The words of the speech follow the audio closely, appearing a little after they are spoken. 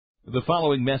The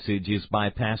following message is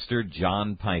by Pastor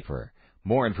John Piper.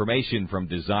 More information from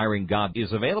Desiring God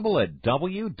is available at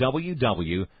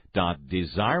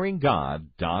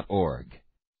www.desiringgod.org.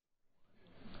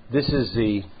 This is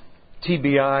the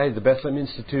TBI, the Bethlehem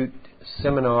Institute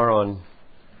Seminar on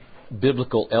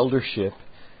Biblical Eldership,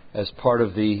 as part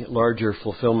of the larger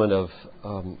fulfillment of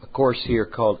a course here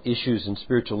called Issues in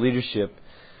Spiritual Leadership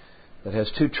that has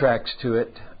two tracks to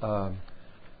it.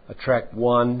 Track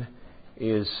one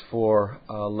is for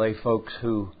lay folks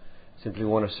who simply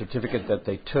want a certificate that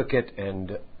they took it,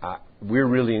 and we're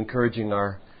really encouraging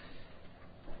our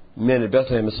men at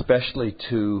Bethlehem especially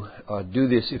to do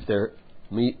this if they're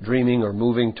dreaming or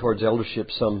moving towards eldership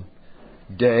some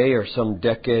day or some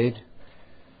decade.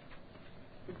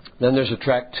 Then there's a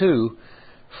track two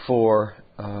for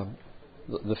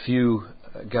the few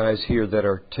guys here that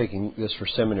are taking this for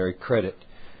seminary credit.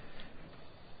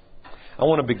 I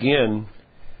want to begin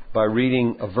by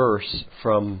reading a verse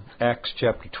from Acts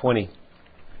chapter 20.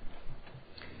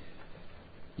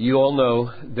 You all know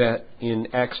that in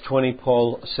Acts 20,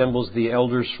 Paul assembles the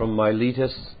elders from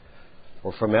Miletus,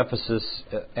 or from Ephesus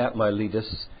at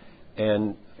Miletus,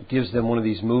 and gives them one of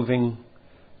these moving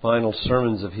final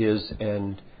sermons of his,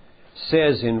 and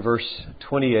says in verse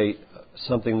 28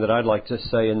 something that I'd like to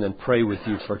say and then pray with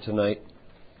you for tonight.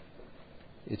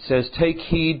 It says, "Take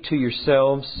heed to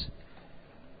yourselves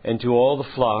and to all the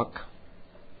flock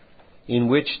in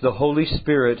which the Holy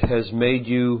Spirit has made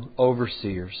you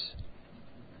overseers,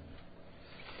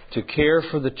 to care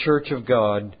for the church of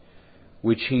God,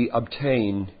 which He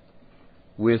obtained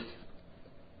with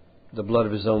the blood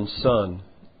of His own Son,"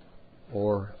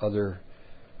 or other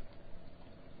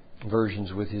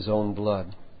versions, with His own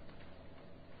blood.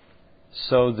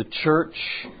 So the church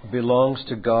belongs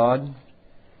to God.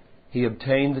 He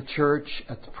obtained the church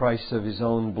at the price of His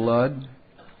own blood.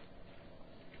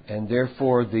 And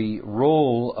therefore the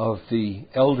role of the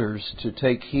elders to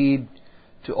take heed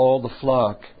to all the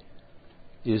flock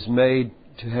is made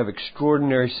to have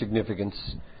extraordinary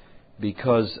significance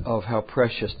because of how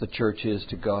precious the church is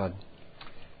to God.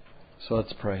 So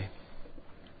let's pray.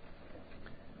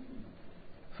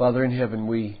 Father in heaven,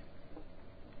 we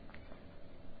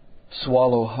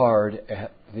swallow hard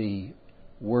at the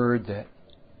word that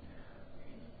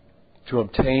to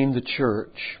obtain the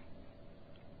church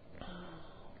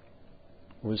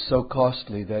was so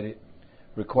costly that it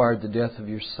required the death of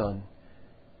your Son.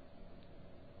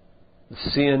 The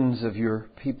sins of your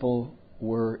people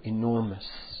were enormous,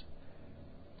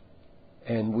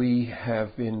 and we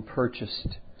have been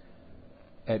purchased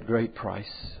at great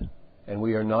price, and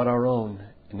we are not our own.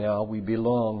 Now we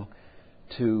belong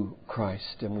to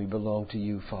Christ, and we belong to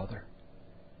you, Father.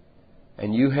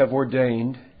 And you have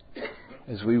ordained,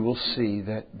 as we will see,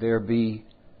 that there be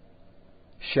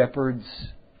shepherds,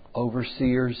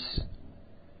 overseers,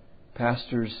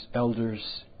 pastors,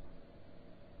 elders,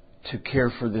 to care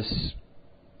for this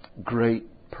great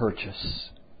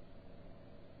purchase.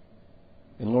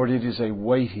 And Lord, it is a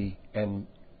weighty and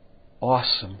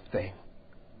awesome thing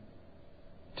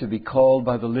to be called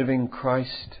by the living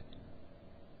Christ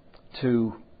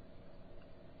to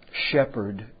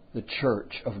shepherd the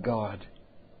church of God.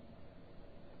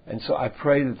 And so I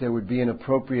pray that there would be an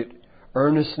appropriate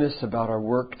earnestness about our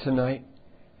work tonight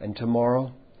and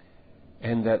tomorrow,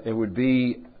 and that there would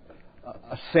be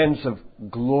a sense of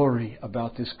glory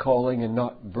about this calling and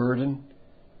not burden.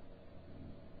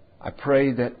 I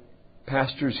pray that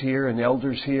pastors here and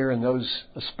elders here and those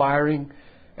aspiring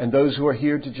and those who are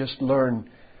here to just learn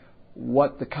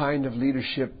what the kind of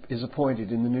leadership is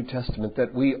appointed in the New Testament,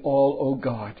 that we all, oh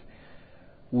God,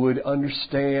 would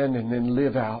understand and then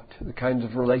live out the kinds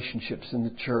of relationships in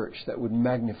the church that would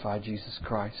magnify Jesus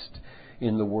Christ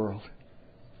in the world.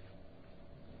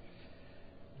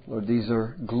 Lord, these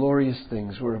are glorious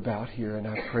things we're about here, and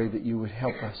I pray that you would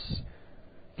help us.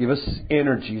 Give us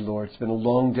energy, Lord. It's been a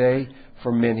long day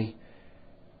for many,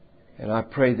 and I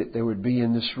pray that there would be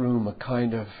in this room a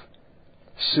kind of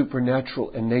supernatural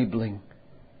enabling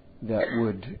that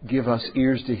would give us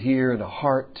ears to hear and a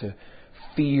heart to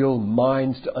feel,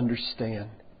 minds to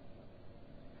understand.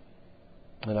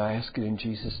 And I ask it in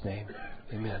Jesus' name.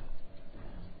 Amen.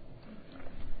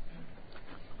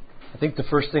 I think the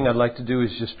first thing I'd like to do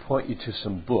is just point you to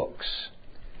some books.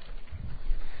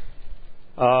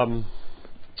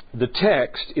 The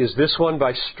text is this one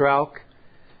by Strauch,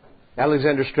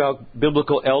 Alexander Strauch,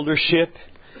 Biblical Eldership.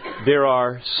 There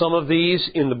are some of these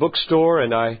in the bookstore,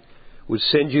 and I would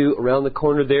send you around the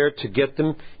corner there to get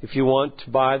them if you want to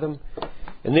buy them.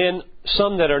 And then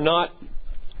some that are not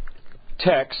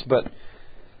text, but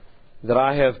that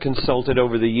I have consulted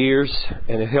over the years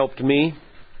and have helped me.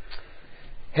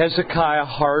 Hezekiah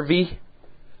Harvey,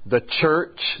 The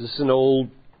Church. This is an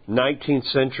old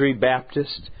 19th century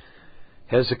Baptist.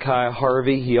 Hezekiah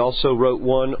Harvey. He also wrote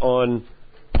one on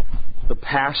the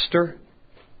pastor.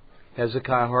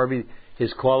 Hezekiah Harvey,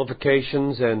 his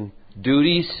qualifications and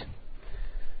duties.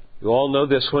 You all know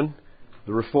this one.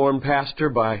 The Reformed Pastor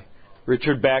by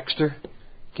Richard Baxter.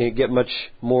 Can't get much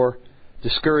more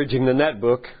discouraging than that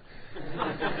book.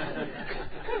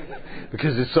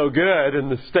 Because it's so good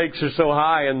and the stakes are so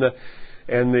high and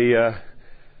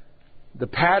the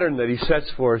pattern that he sets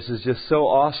for us is just so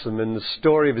awesome, and the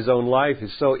story of his own life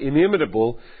is so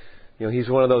inimitable. You know, he's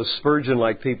one of those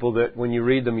Spurgeon-like people that when you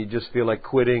read them you just feel like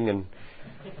quitting,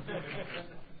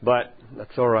 but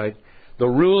that's all right. The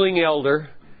Ruling Elder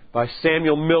by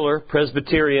Samuel Miller,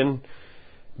 Presbyterian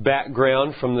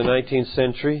background from the 19th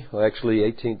century, well actually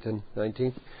 18th and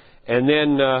 19th. And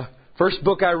then first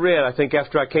book I read, I think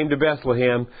after I came to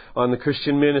Bethlehem on the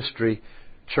Christian ministry,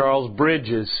 Charles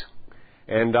Bridges.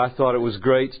 And I thought it was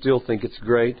great, still think it's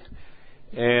great.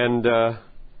 And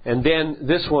then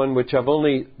this one, which I've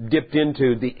only dipped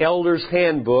into, The Elder's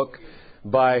Handbook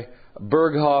by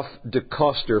Berghoff de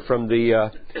Coster from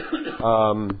the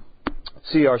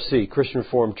CRC, Christian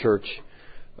Reformed Church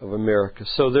of America.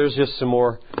 So there's just some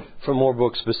more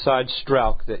books besides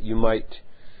Strauch that you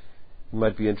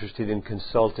might be interested in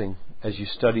consulting as you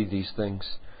study these things.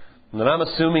 And I'm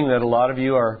assuming that a lot of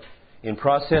you are in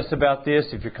process about this.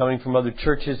 If you're coming from other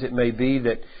churches, it may be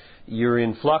that you're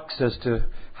in flux as to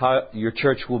how your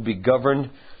church will be governed.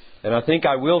 And I think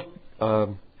I will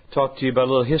talk to you about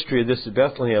a little history of this at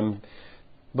Bethlehem.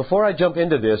 Before I jump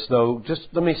into this, though, just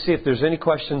let me see if there's any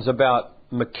questions about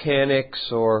mechanics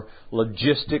or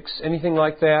logistics, anything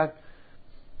like that.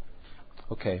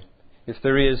 Okay. If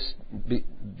there is,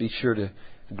 be sure to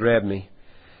grab me.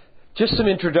 Just some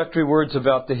introductory words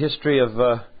about the history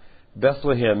of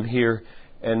Bethlehem here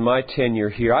and my tenure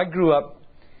here. I grew up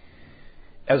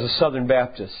as a Southern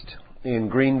Baptist in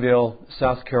Greenville,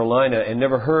 South Carolina, and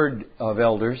never heard of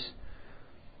elders.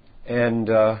 And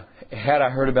had I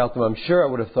heard about them, I'm sure I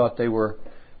would have thought they were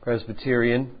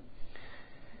Presbyterian.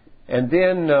 And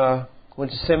then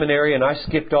went to seminary, and I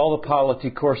skipped all the polity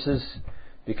courses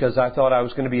because I thought I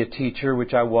was going to be a teacher,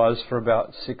 which I was for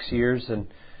about 6 years. And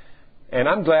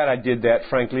I'm glad I did that,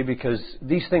 frankly, because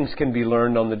these things can be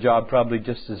learned on the job probably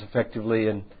just as effectively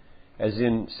as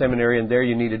in seminary. And there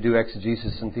you need to do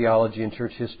exegesis and theology and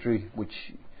church history, which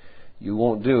you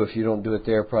won't do if you don't do it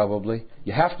there probably.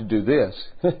 You have to do this.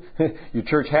 Your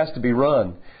church has to be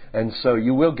run. And so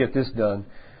you will get this done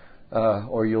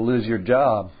or you'll lose your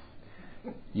job.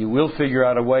 You will figure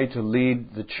out a way to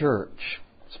lead the church.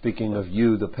 Speaking of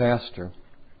you, the pastor.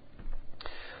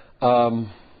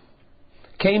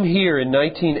 Came here in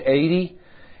 1980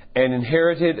 and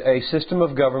inherited a system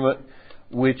of government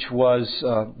which was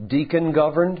deacon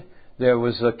governed. There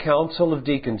was a council of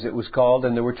deacons, it was called,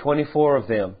 and there were 24 of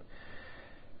them.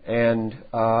 And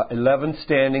 11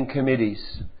 standing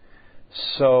committees.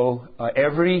 So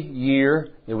every year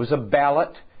there was a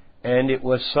ballot, and it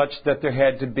was such that there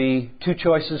had to be 2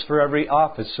 choices for every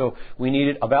office. So we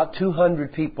needed about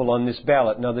 200 people on this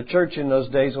ballot. Now the church in those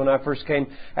days when I first came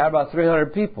had about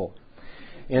 300 people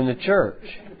in the church.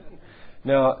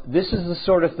 Now this is the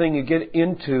sort of thing you get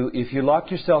into if you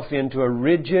lock yourself into a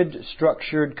rigid,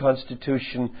 structured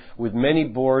constitution with many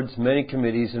boards, many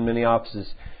committees, and many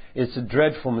offices. It's a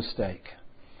dreadful mistake.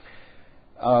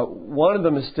 One of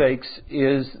the mistakes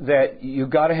is that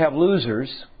you've got to have losers.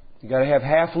 You've got to have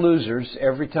half losers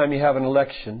every time you have an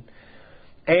election.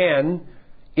 And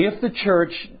if the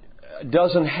church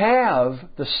doesn't have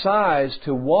the size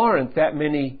to warrant that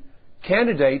many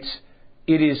candidates,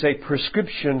 it is a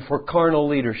prescription for carnal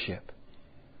leadership.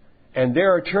 And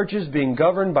there are churches being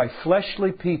governed by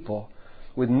fleshly people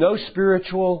with no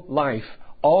spiritual life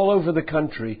all over the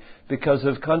country because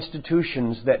of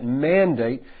constitutions that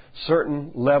mandate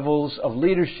certain levels of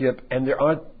leadership, and there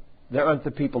aren't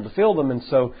the people to fill them, and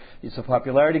so it's a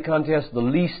popularity contest. The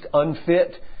least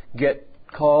unfit get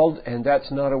called, and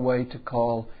that's not a way to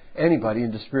call anybody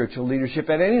into spiritual leadership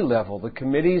at any level, the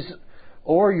committees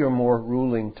or your more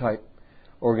ruling type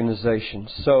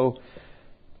organizations. So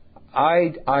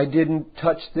I didn't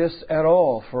touch this at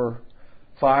all for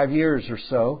 5 years or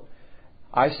so.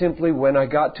 I simply, when I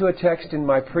got to a text in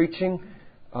my preaching,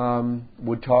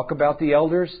 would talk about the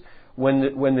elders. When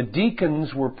the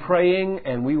deacons were praying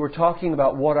and we were talking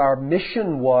about what our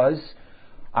mission was,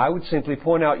 I would simply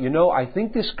point out, I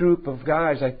think this group of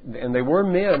guys, and they were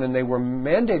men, and they were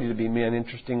mandated to be men,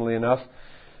 interestingly enough,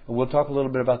 and we'll talk a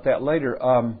little bit about that later.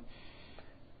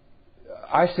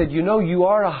 I said, you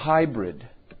are a hybrid.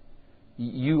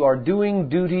 you are doing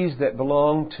duties that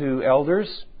belong to elders,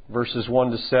 verses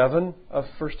 1 to 7 of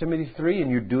 1 Timothy 3, and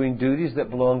you're doing duties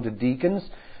that belong to deacons,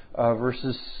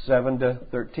 verses 7 to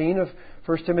 13 of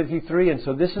 1 Timothy 3. And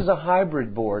so this is a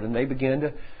hybrid board, and they began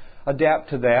to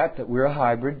adapt to that we're a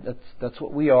hybrid. That's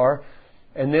what we are.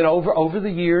 And then over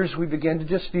the years, we began to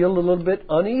just feel a little bit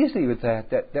uneasy with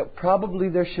that probably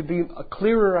there should be a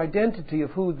clearer identity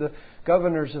of who the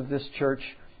governors of this church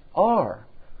are.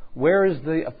 Where is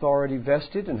the authority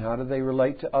vested, and how do they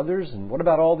relate to others? And what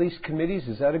about all these committees?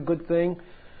 Is that a good thing?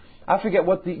 I forget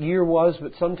what the year was,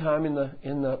 but sometime in the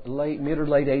mid or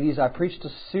late 80s, I preached a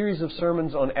series of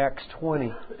sermons on Acts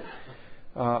 20,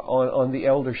 on the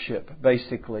eldership,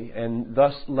 basically, and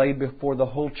thus laid before the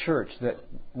whole church that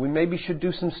we maybe should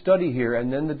do some study here.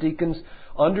 And then the deacons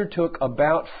undertook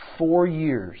about 4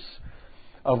 years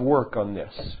of work on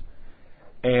this.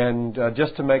 And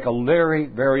just to make a very,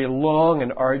 very long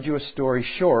and arduous story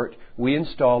short, we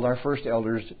installed our first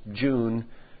elders June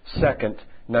 2nd,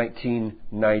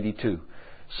 1992.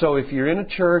 So if you're in a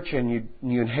church and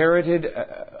you inherited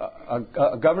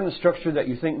a governance structure that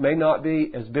you think may not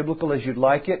be as biblical as you'd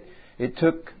like it, it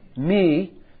took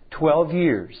me 12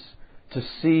 years to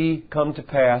see come to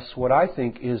pass what I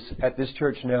think is, at this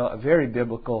church now, a very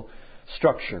biblical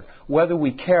structure. Whether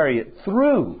we carry it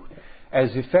through as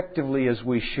effectively as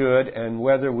we should, and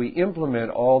whether we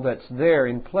implement all that's there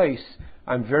in place,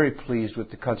 I'm very pleased with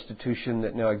the constitution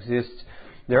that now exists.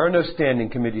 There are no standing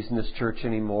committees in this church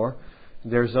anymore.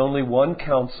 There's only one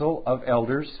council of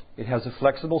elders. It has a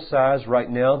flexible size. Right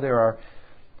now there are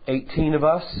 18 of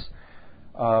us.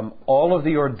 All of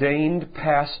the ordained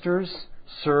pastors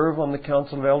serve on the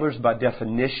council of elders by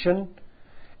definition,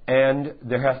 and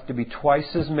there have to be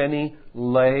twice as many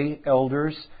lay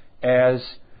elders as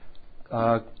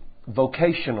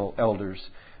vocational elders,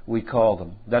 we call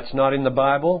them. That's not in the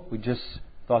Bible. We just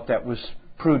thought that was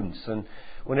prudence. And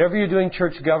whenever you're doing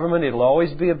church government, it'll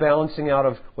always be a balancing out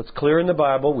of what's clear in the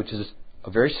Bible, which is a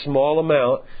very small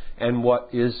amount, and what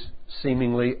is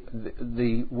seemingly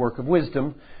the work of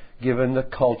wisdom, given the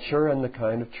culture and the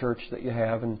kind of church that you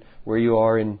have and where you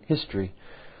are in history.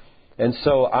 And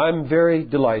so I'm very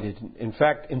delighted. In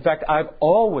fact, I've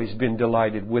always been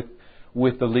delighted with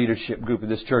the leadership group of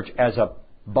this church as a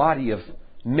body of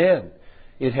men.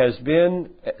 It has been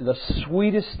the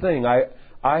sweetest thing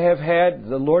I have had.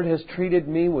 The Lord has treated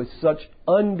me with such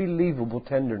unbelievable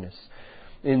tenderness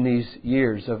in these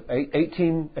years of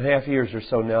 18 and a half years or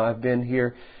so now I've been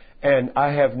here, and I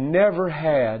have never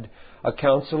had a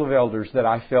council of elders that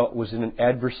I felt was in an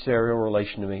adversarial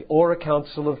relation to me, or a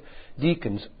council of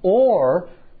deacons, or,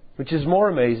 which is more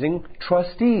amazing,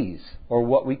 trustees, or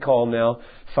what we call now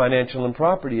financial and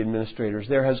property administrators.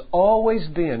 There has always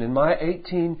been, in my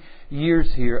 18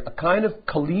 years here, a kind of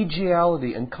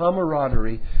collegiality and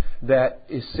camaraderie that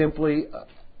is simply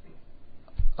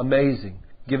amazing,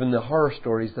 given the horror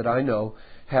stories that I know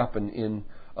happen in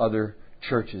other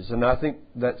churches. And I think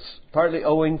that's partly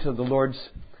owing to the Lord's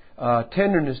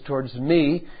tenderness towards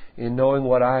me in knowing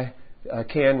what I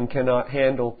can and cannot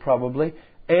handle, probably,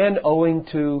 and owing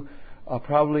to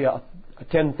probably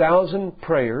 10,000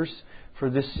 prayers for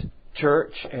this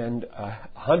church and a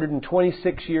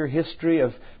 126-year history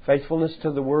of faithfulness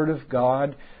to the Word of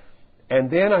God.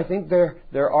 And then I think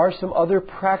there are some other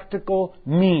practical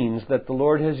means that the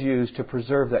Lord has used to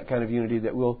preserve that kind of unity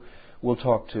that we'll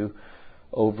talk to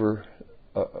over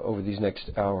these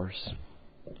next hours.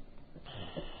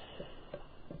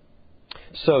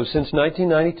 So since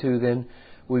 1992, then,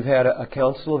 we've had a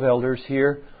council of elders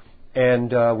here, and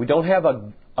we don't have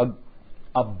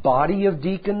a body of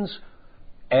deacons.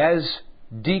 As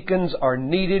deacons are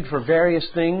needed for various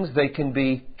things, they can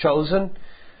be chosen.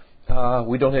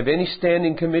 We don't have any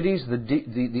standing committees.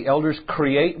 The elders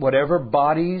create whatever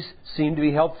bodies seem to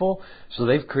be helpful. So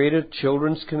they've created a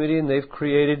children's committee, and they've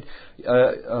created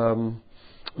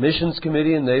missions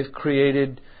committee, and they've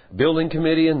created building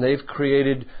committee, and they've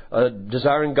created a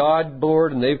Desiring God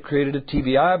board, and they've created a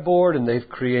TBI board, and they've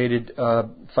created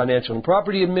financial and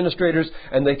property administrators,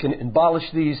 and they can abolish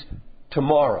these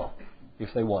tomorrow if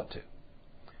they want to.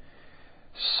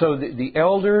 So the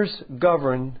elders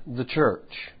govern the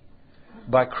church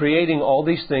by creating all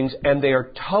these things, and they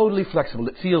are totally flexible.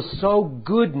 It feels so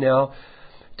good now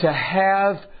to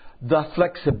have the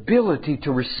flexibility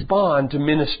to respond to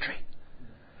ministry.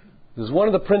 There's one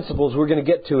of the principles we're going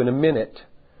to get to in a minute,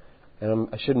 and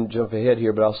I shouldn't jump ahead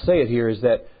here, but I'll say it here, is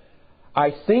that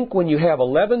I think when you have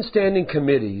 11 standing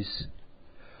committees,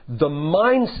 the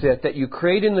mindset that you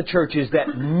create in the church is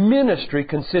that ministry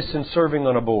consists in serving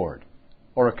on a board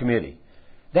or a committee.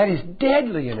 That is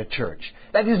deadly in a church.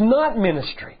 That is not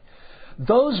ministry.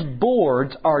 those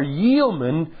boards are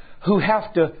yeomen who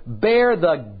have to bear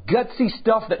the gutsy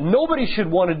stuff that nobody should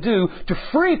want to do to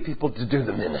free people to do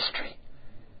the ministry.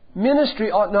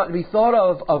 Ministry ought not to be thought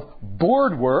of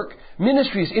board work.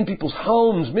 Ministry is in people's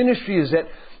homes. Ministry is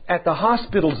at the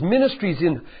hospitals. Ministry is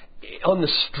on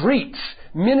the streets.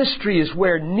 Ministry is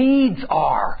where needs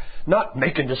are, not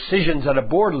making decisions at a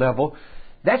board level.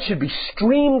 That should be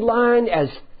streamlined as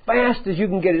fast as you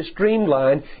can get it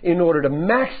streamlined in order to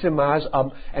maximize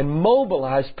and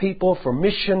mobilize people for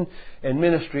mission and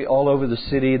ministry all over the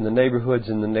city and the neighborhoods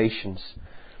and the nations.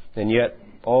 And yet,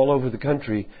 all over the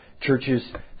country, churches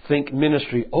think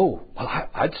ministry,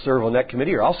 I'd serve on that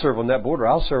committee, or I'll serve on that board, or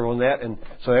I'll serve on that. And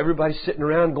so everybody's sitting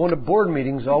around going to board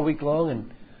meetings all week long.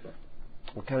 And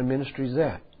what kind of ministry is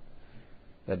that?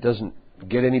 That doesn't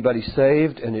get anybody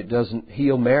saved, and it doesn't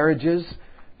heal marriages,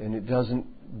 and it doesn't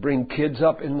bring kids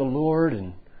up in the Lord.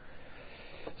 And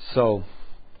so,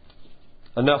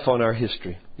 enough on our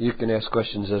history. You can ask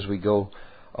questions as we go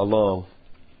along.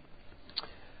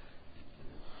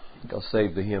 I think I'll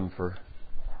save the hymn for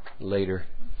later.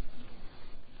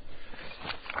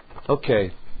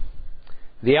 Okay.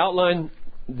 The outline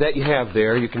that you have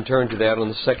there, you can turn to that on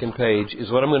the second page,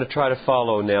 is what I'm going to try to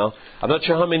follow now. I'm not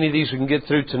sure how many of these we can get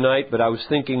through tonight, but I was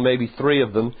thinking maybe 3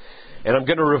 of them. And I'm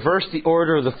going to reverse the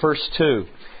order of the first 2.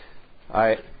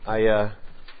 I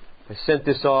sent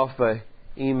this off by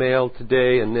email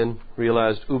today and then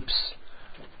realized, oops,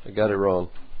 I got it wrong.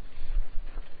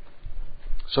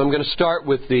 So I'm going to start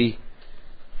with the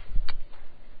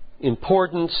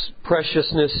importance,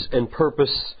 preciousness, and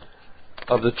purpose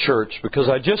of the church, because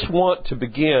I just want to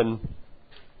begin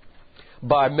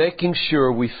by making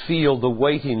sure we feel the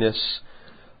weightiness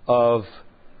of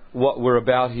what we're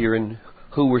about here and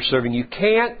who we're serving. You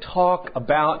can't talk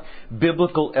about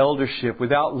biblical eldership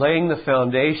without laying the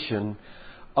foundation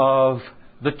of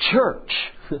the church.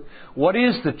 What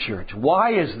is the church?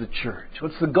 Why is the church?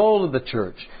 What's the goal of the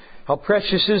church? How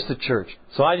precious is the church?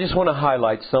 So I just want to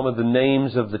highlight some of the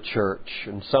names of the church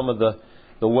and some of the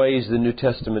ways the New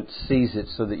Testament sees it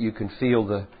so that you can feel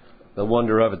the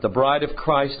wonder of it. The bride of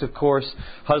Christ, of course.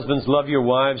 Husbands, love your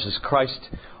wives as Christ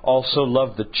also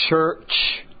loved the church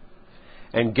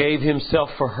and gave Himself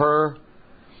for her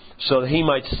so that He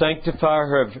might sanctify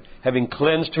her, having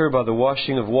cleansed her by the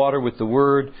washing of water with the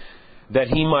Word, that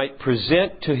He might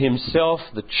present to Himself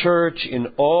the church in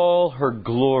all her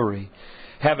glory,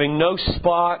 having no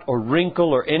spot or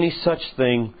wrinkle or any such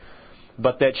thing,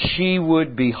 but that she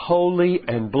would be holy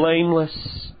and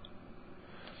blameless.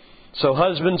 So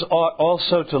husbands ought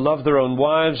also to love their own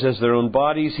wives as their own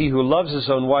bodies. He who loves his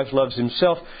own wife loves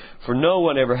himself. For no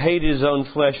one ever hated his own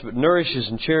flesh, but nourishes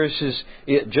and cherishes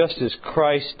it, just as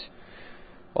Christ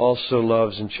also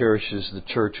loves and cherishes the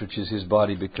church, which is His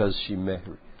body, because she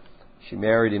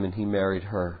married Him and He married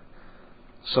her.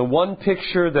 So one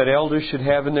picture that elders should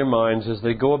have in their minds as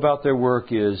they go about their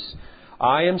work is,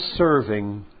 I am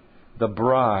serving the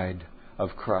bride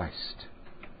of Christ.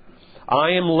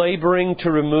 I am laboring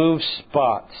to remove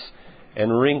spots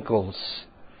and wrinkles.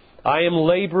 I am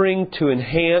laboring to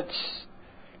enhance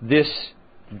this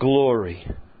glory,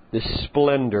 this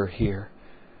splendor here.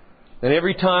 And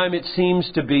every time it seems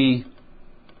to be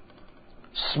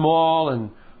small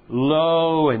and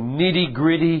low and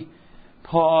nitty-gritty,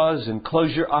 pause and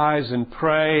close your eyes and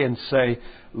pray and say,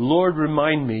 Lord,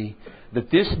 remind me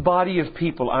that this body of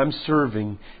people I'm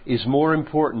serving is more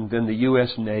important than the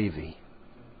U.S. Navy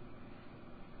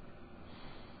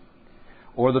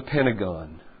or the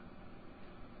Pentagon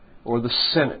or the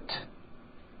Senate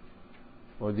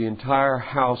or the entire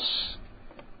House.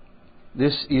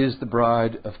 This is the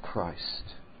bride of Christ.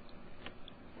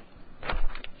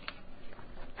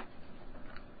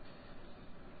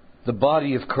 The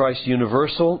body of Christ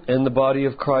universal and the body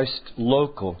of Christ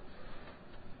local.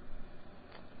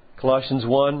 Colossians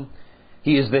 1,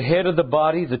 He is the head of the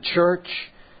body, the church.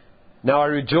 Now I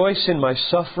rejoice in my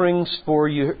sufferings for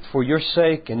your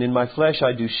sake, and in my flesh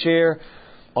I do share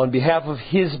on behalf of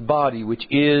His body, which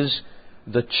is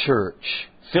the church,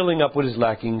 filling up what is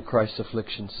lacking in Christ's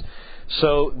afflictions.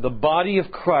 So the body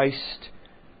of Christ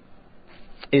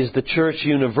is the church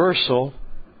universal.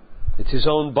 It's His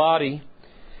own body.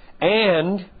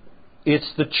 And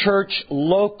it's the church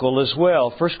local as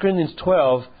well. 1 Corinthians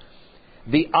 12,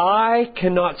 the eye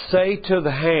cannot say to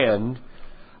the hand,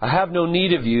 I have no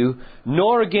need of you,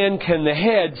 nor again can the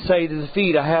head say to the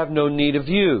feet, I have no need of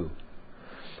you.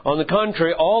 On the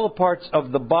contrary, all the parts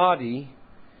of the body,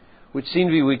 which seem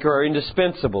to be weaker, are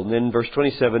indispensable. And then verse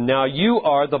 27, now you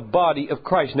are the body of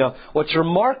Christ. Now, what's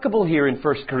remarkable here in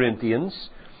 1 Corinthians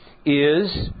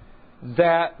is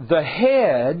that the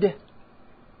head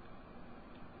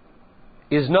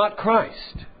is not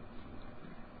Christ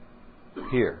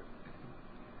here.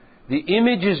 The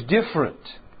image is different.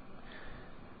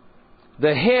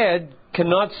 The head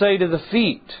cannot say to the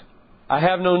feet, I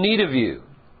have no need of you.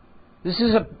 This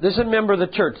is a member of the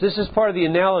church. This is part of the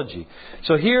analogy.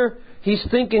 So here he's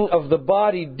thinking of the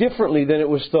body differently than it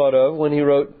was thought of when he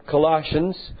wrote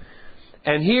Colossians.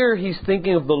 And here he's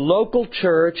thinking of the local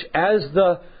church as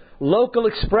the local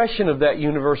expression of that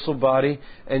universal body.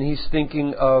 And he's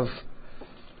thinking of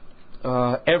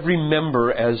every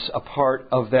member as a part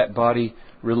of that body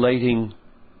relating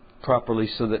properly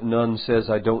so that none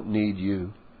says, I don't need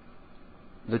you.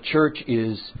 The church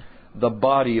is the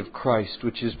body of Christ,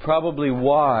 which is probably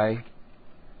why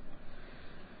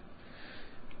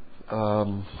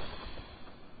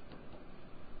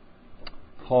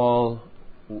Paul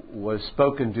was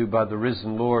spoken to by the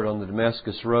risen Lord on the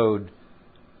Damascus Road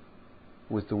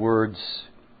with the words,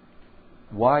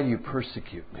 why do you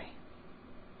persecute me?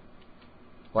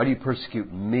 Why do you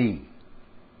persecute me?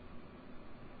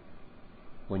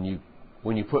 When you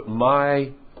put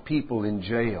my people in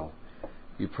jail,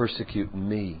 you persecute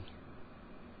me.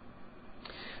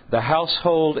 The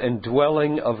household and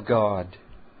dwelling of God.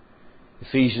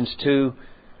 Ephesians 2.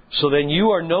 So then you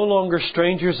are no longer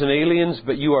strangers and aliens,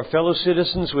 but you are fellow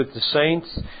citizens with the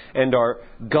saints and are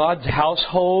God's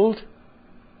household,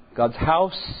 God's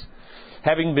house,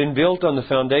 having been built on the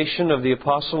foundation of the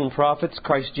apostles and prophets,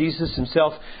 Christ Jesus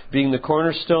Himself being the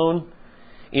cornerstone,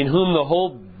 in whom the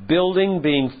whole building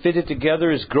being fitted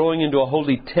together is growing into a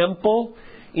holy temple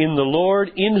in the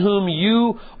Lord, in whom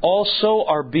you also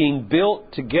are being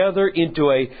built together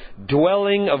into a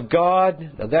dwelling of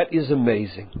God. Now that is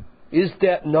amazing. Is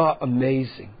that not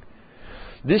amazing?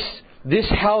 This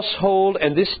household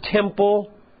and this temple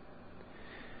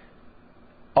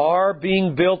are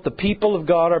being built, the people of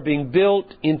God are being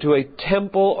built into a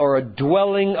temple or a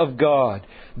dwelling of God.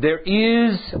 There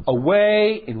is a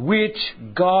way in which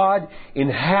God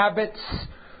inhabits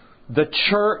the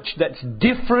church that's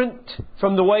different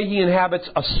from the way He inhabits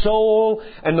a soul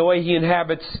and the way He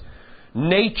inhabits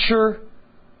nature.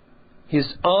 His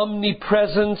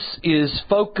omnipresence is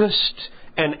focused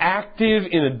and active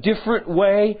in a different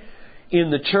way in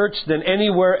the church than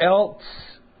anywhere else.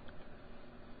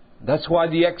 That's why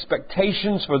the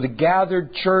expectations for the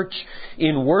gathered church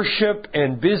in worship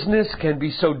and business can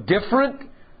be so different.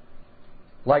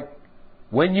 Like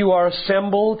when you are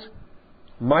assembled,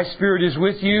 my Spirit is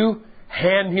with you,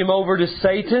 hand him over to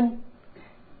Satan.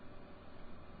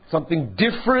 Something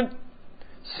different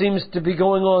seems to be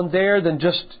going on there than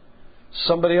just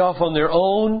somebody off on their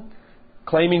own,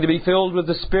 claiming to be filled with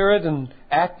the Spirit and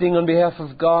acting on behalf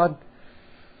of God.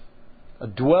 A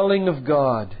dwelling of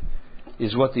God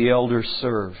is what the elders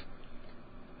serve.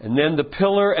 And then the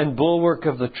pillar and bulwark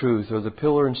of the truth, or the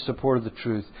pillar and support of the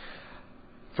truth.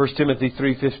 1 Timothy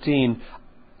 3:15,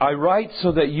 I write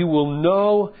so that you will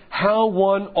know how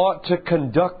one ought to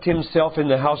conduct himself in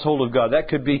the household of God. That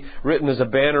could be written as a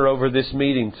banner over this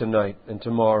meeting tonight and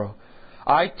tomorrow.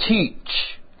 I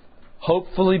teach,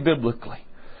 hopefully biblically,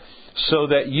 so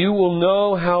that you will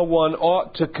know how one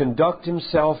ought to conduct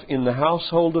himself in the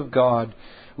household of God,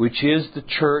 which is the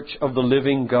church of the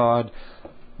living God,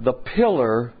 the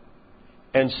pillar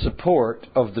and support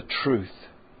of the truth.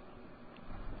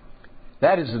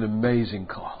 That is an amazing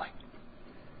calling.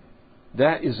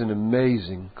 That is an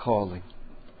amazing calling.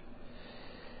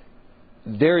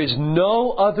 There is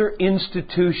no other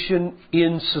institution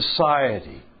in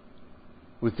society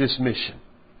with this mission.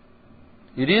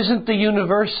 It isn't the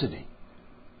university.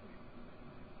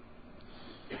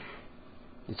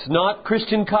 It's not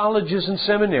Christian colleges and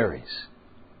seminaries.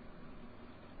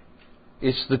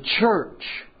 It's the church.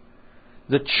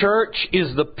 The church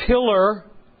is the pillar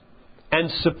and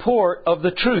support of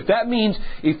the truth. That means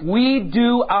if we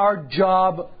do our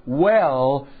job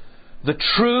well, the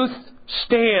truth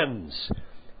stands.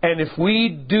 And if we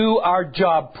do our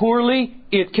job poorly,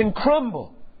 it can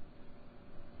crumble.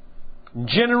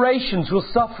 Generations will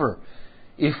suffer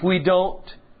if we don't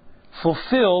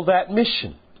fulfill that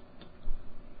mission.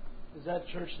 Is that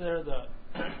church there the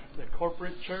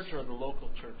corporate church or the local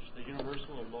church? The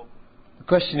universal or local? The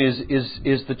question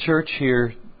is the church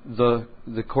here the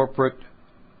corporate,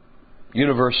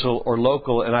 universal, or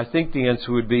local? And I think the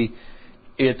answer would be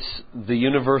it's the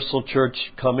universal church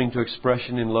coming to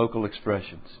expression in local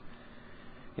expressions.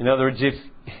 In other words,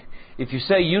 if you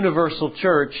say universal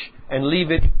church and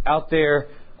leave it out there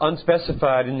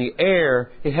unspecified in the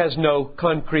air, it has no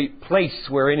concrete place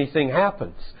where anything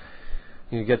happens.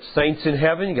 You get saints in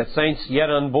heaven, you got saints yet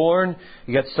unborn,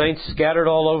 you got saints scattered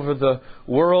all over the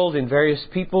world in various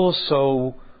peoples.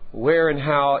 So where and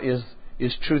how is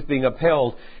is truth being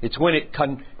upheld. It's when it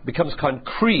becomes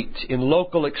concrete in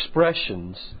local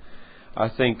expressions, I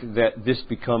think, that this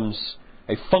becomes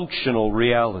a functional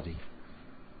reality.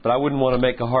 But I wouldn't want to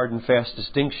make a hard and fast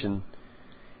distinction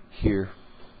here.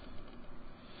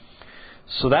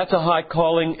 So that's a high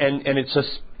calling, and it's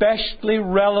especially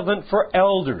relevant for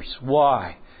elders.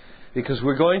 Why? Because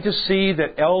we're going to see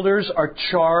that elders are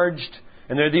charged,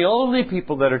 and they're the only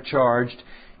people that are charged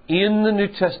in the New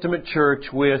Testament church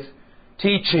with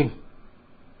teaching.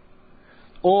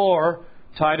 Or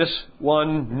Titus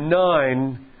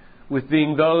 1:9, with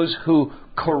being those who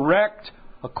correct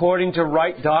according to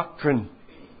right doctrine.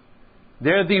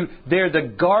 They're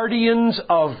the guardians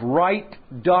of right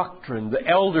doctrine. The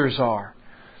elders are.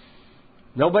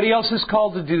 Nobody else is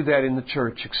called to do that in the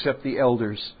church except the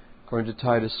elders, according to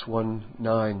Titus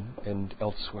 1:9 and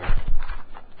elsewhere.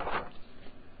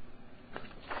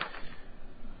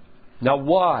 Now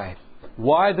why?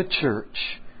 Why the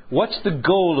church? What's the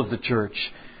goal of the church?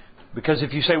 Because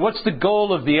if you say, what's the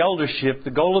goal of the eldership?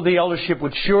 The goal of the eldership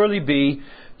would surely be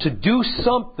to do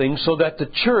something so that the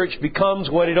church becomes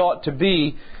what it ought to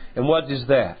be. And what is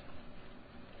that?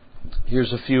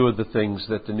 Here's a few of the things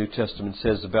that the New Testament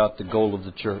says about the goal of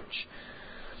the church.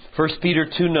 1 Peter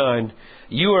 2:9,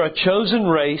 you are a chosen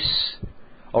race,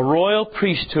 a royal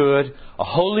priesthood, a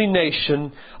holy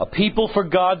nation, a people for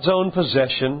God's own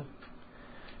possession,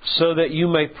 so that you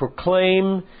may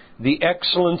proclaim the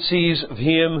excellencies of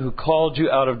Him who called you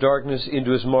out of darkness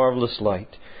into His marvelous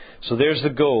light. So there's the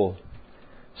goal.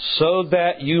 So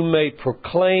that you may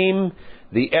proclaim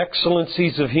the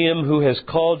excellencies of Him who has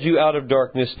called you out of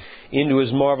darkness into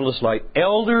His marvelous light.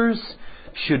 Elders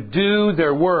should do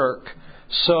their work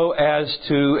so as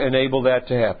to enable that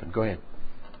to happen. Go ahead.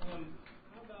 How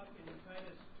about in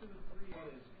Titus 2:3,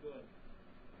 what is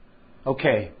good?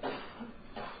 Okay.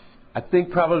 I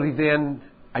think probably then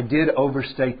I did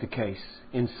overstate the case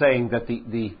in saying that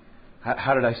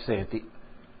how did I say it?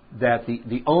 That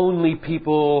the only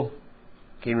people,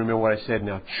 can't remember what I said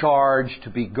now, charged to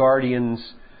be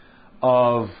guardians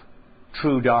of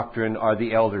true doctrine are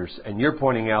the elders. And you're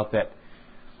pointing out that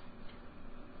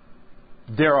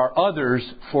there are others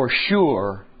for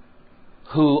sure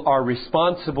who are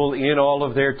responsible in all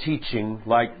of their teaching,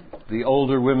 like the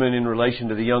older women in relation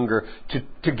to the younger,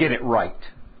 to get it right.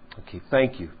 Okay,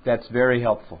 thank you. That's very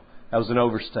helpful. That was an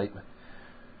overstatement.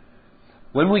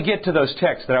 When we get to those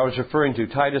texts that I was referring to,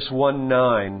 Titus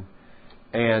 1:9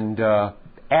 and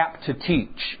apt to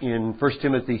teach in 1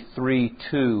 Timothy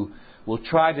 3:2, we'll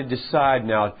try to decide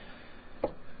now,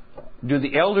 do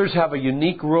the elders have a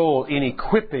unique role in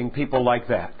equipping people like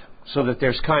that, so that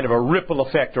there's kind of a ripple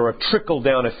effect or a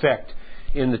trickle-down effect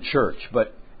in the church?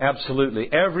 But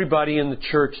absolutely, everybody in the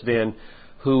church then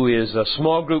who is a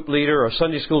small group leader or a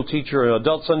Sunday school teacher or an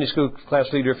adult Sunday school class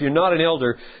leader, if you're not an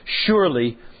elder,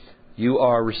 surely you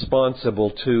are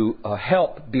responsible to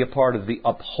help be a part of the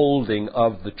upholding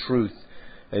of the truth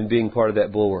and being part of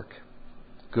that bulwark.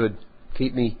 Good.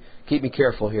 Keep me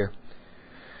careful here.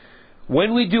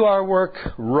 When we do our work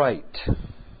right,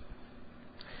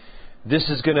 this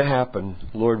is going to happen,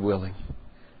 Lord willing.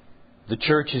 The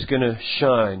church is going to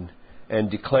shine and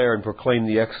declare and proclaim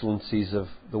the excellencies of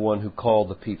the one who called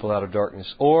the people out of darkness.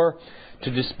 Or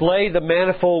to display the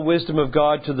manifold wisdom of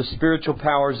God to the spiritual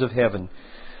powers of heaven.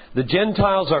 The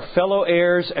Gentiles are fellow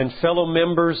heirs and fellow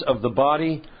members of the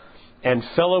body and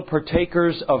fellow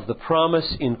partakers of the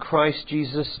promise in Christ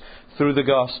Jesus through the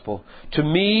gospel. To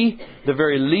me, the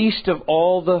very least of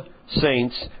all the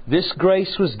saints, this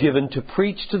grace was given to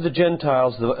preach to the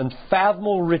Gentiles the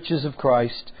unfathomable riches of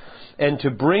Christ, and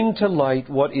to bring to light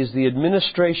what is the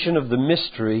administration of the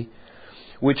mystery,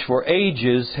 which for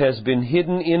ages has been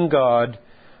hidden in God,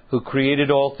 who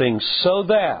created all things, so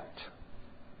that,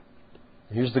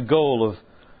 here's the goal of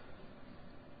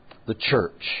the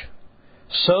church,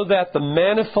 so that the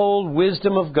manifold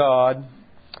wisdom of God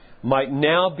might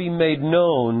now be made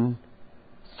known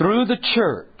through the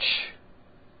church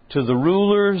to the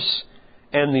rulers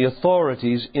and the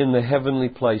authorities in the heavenly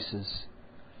places.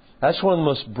 That's one of the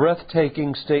most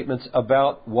breathtaking statements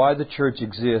about why the church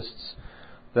exists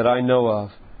that I know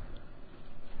of.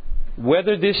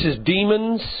 Whether this is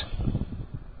demons,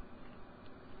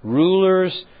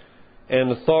 rulers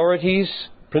and authorities,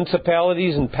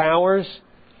 principalities and powers,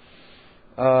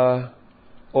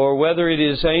 or whether it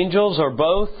is angels or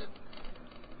both,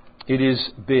 it is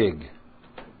big.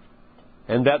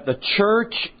 And that the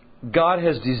church God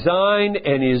has designed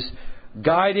and is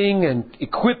guiding and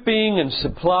equipping and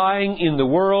supplying in the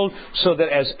world, so that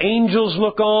as angels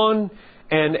look on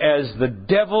and as the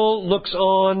devil looks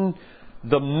on,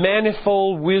 the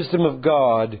manifold wisdom of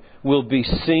God will be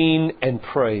seen and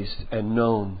praised and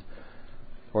known,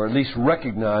 or at least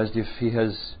recognized if He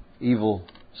has evil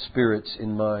spirits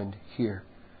in mind here.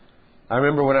 I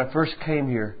remember when I first came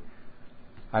here,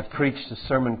 I preached a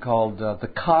sermon called The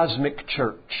Cosmic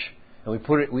Church. And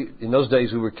in those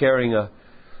days we were carrying a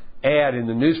ad in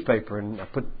the newspaper, and I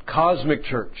put Cosmic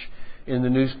Church in the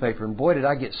newspaper. And boy, did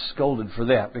I get scolded for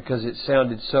that, because it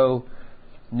sounded so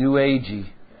New Agey.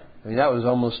 I mean, that was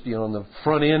almost, on the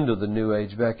front end of the New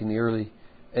Age back in the early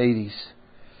 80s.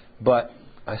 But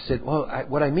I said, well,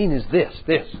 what I mean is this.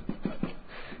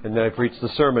 And then I preached the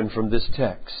sermon from this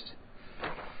text.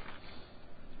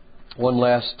 One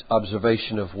last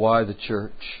observation of why the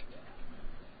church.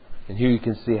 And here you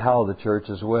can see how the church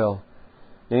as well.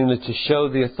 Namely, to show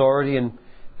the authority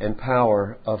and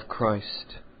power of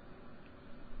Christ.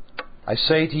 I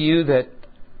say to you that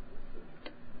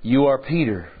you are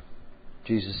Peter,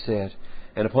 Jesus said,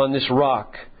 and upon this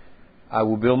rock I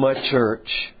will build my church,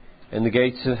 and the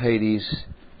gates of Hades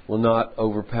will not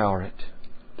overpower it.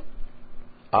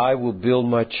 I will build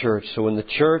my church. So when the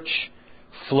church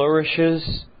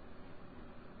flourishes,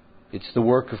 it's the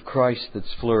work of Christ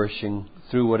that's flourishing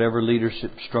through whatever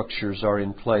leadership structures are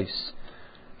in place.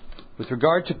 With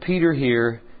regard to Peter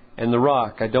here and the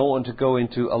rock, I don't want to go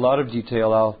into a lot of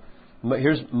detail.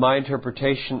 Here's my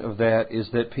interpretation of that, is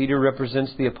that Peter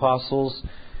represents the apostles,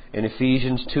 and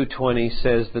Ephesians 2:20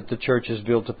 says that the church is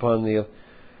built upon the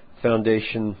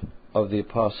foundation of the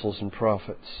apostles and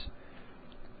prophets.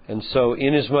 And so,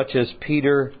 inasmuch as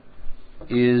Peter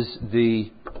is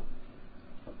the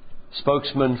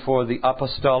spokesman for the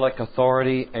apostolic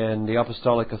authority, and the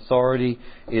apostolic authority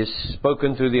is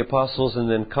spoken through the apostles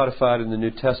and then codified in the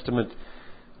New Testament,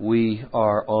 we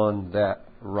are on that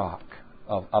rock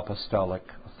of apostolic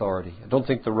authority. I don't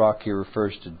think the rock here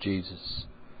refers to Jesus.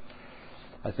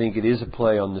 I think it is a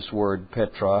play on this word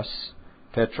Petros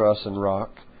and rock,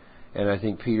 and I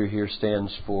think Peter here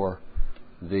stands for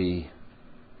the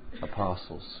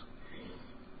apostles.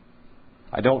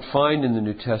 I don't find in the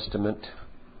New Testament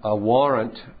a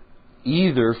warrant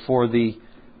either for the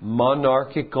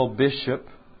monarchical bishop,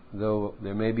 though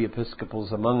there may be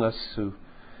Episcopals among us who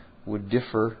would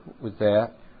differ with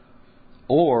that,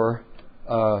 or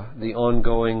the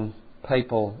ongoing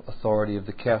papal authority of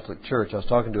the Catholic Church. I was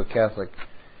talking to a Catholic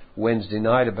Wednesday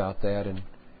night about that and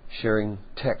sharing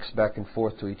texts back and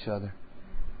forth to each other.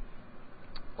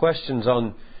 Questions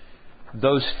on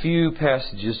those few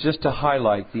passages, just to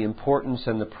highlight the importance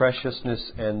and the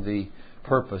preciousness and the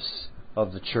purpose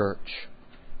of the church.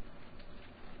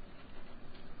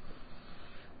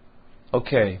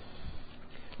 Okay,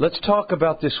 let's talk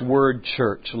about this word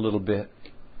church a little bit.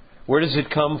 Where does it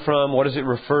come from? What does it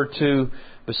refer to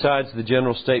besides the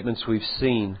general statements we've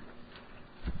seen?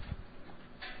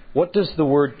 What does the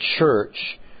word church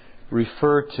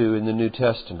refer to in the New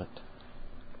Testament?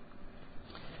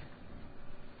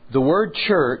 The word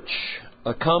church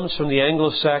comes from the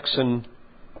Anglo-Saxon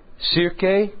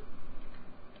cirke,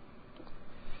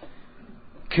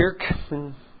 kirk,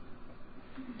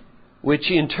 which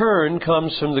in turn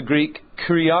comes from the Greek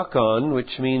kuriakon,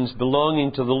 which means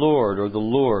belonging to the Lord, or the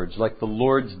Lord's, like the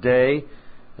Lord's Day.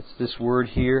 That's this word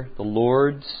here, the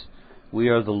Lord's. We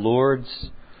are the Lord's.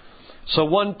 So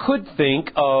one could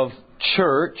think of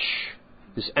church,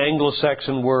 this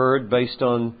Anglo-Saxon word based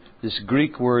on this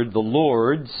Greek word, the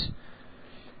Lord's,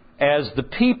 as the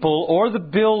people or the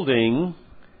building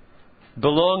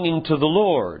belonging to the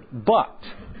Lord. But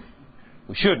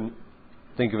we shouldn't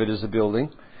think of it as a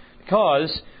building,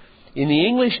 because in the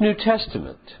English New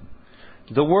Testament,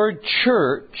 the word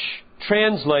church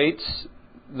translates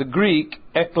the Greek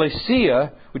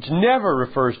ekklesia, which never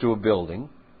refers to a building,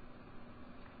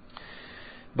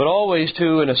 but always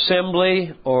to an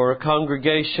assembly or a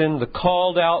congregation, the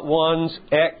called out ones,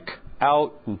 ek,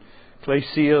 out, and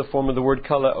klesia, the form of the word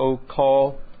kaleo,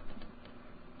 call,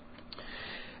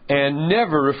 and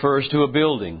never refers to a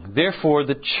building. Therefore,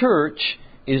 the church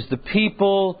is the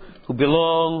people who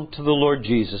belong to the Lord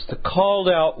Jesus. The called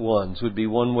out ones would be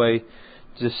one way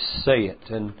to say it.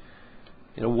 And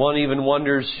one even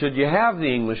wonders, should you have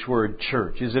the English word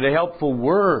church? Is it a helpful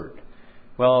word?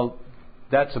 Well,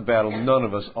 that's a battle none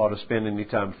of us ought to spend any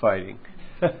time fighting.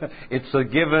 It's a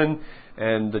given,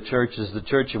 and the church is the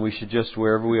church, and we should just,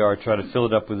 wherever we are, try to fill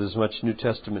it up with as much New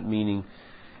Testament meaning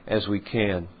as we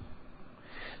can.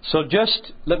 So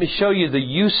just let me show you the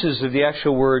uses of the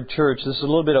actual word church. This is a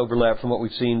little bit overlap from what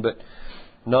we've seen, but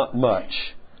not much.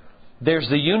 There's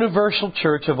the universal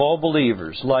church of all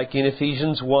believers, like in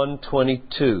Ephesians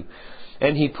 1:22.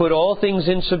 And He put all things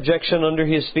in subjection under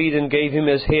His feet and gave Him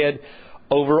as head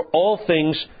over all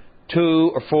things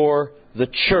to or for the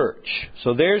church.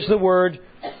 So there's the word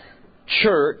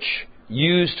church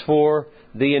used for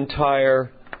the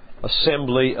entire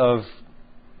assembly of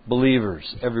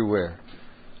believers everywhere.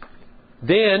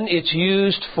 Then it's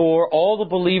used for all the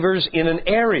believers in an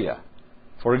area.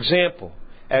 For example,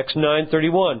 Acts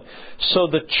 9:31. So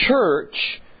the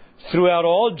church throughout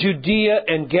all Judea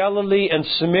and Galilee and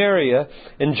Samaria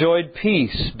enjoyed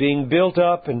peace, being built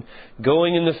up and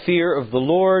going in the fear of the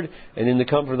Lord, and in the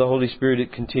comfort of the Holy Spirit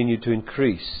it continued to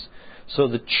increase. So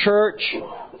the church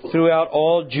throughout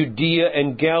all Judea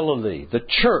and Galilee. The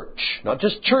church, not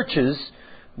just churches,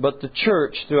 but the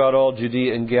church throughout all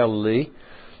Judea and Galilee.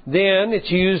 Then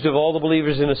it's used of all the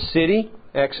believers in a city,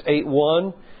 Acts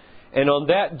 8:1. And on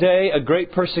that day a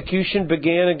great persecution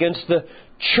began against the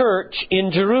church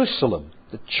in Jerusalem.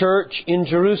 The church in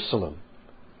Jerusalem.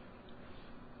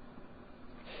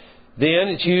 Then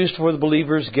it's used for the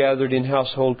believers gathered in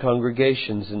household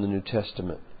congregations in the New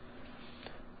Testament.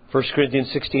 1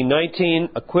 Corinthians 16:19,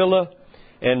 Aquila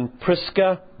and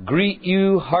Prisca greet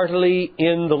you heartily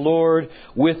in the Lord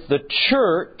with the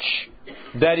church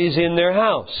that is in their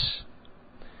house.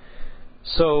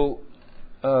 So,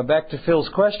 back to Phil's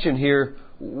question here.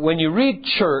 When you read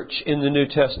church in the New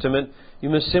Testament, you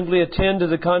must simply attend to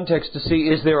the context to see,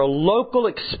 is there a local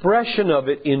expression of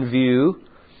it in view,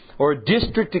 or a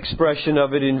district expression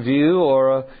of it in view,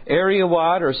 or a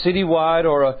area-wide, or a city-wide,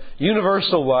 or a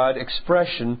universal-wide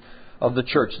expression of the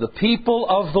church. The people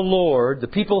of the Lord, the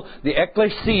people, the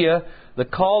ecclesia, the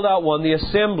called out one, the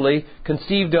assembly,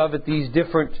 conceived of at these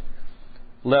different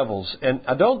levels. And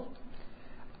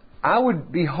I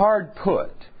would be hard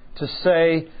put to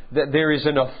say that there is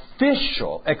an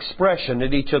official expression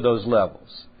at each of those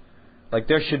levels. Like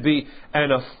there should be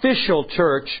an official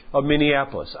church of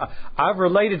Minneapolis. I've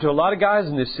related to a lot of guys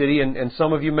in this city, and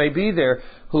some of you may be there,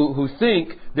 who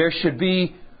think there should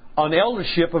be an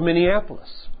eldership of Minneapolis.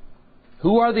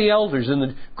 Who are the elders in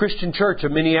the Christian church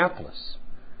of Minneapolis?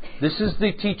 This is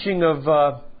the teaching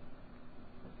of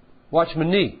Watchman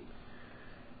Nee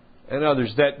and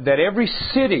others, that every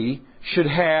city should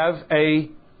have a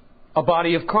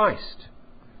body of Christ.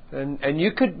 And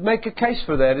you could make a case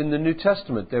for that in the New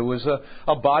Testament. There was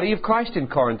a body of Christ in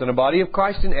Corinth, and a body of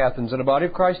Christ in Athens, and a body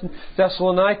of Christ in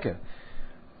Thessalonica.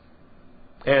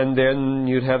 And then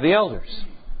you'd have the elders.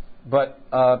 But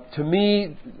to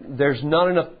me, there's not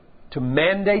enough to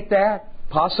mandate that,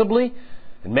 possibly.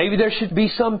 And maybe there should be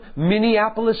some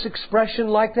Minneapolis expression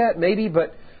like that, maybe,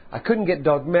 but I couldn't get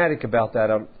dogmatic about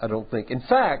that, I don't think. In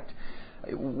fact,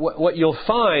 what you'll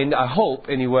find, I hope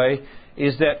anyway,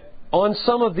 is that on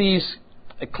some of these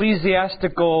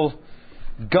ecclesiastical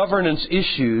governance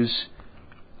issues,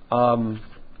 I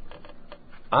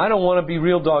don't want to be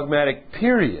real dogmatic,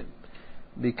 period.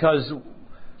 Because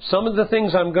some of the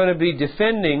things I'm going to be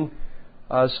defending,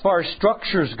 as far as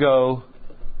structures go,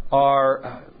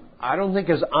 are, I don't think,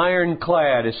 as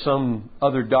ironclad as some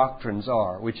other doctrines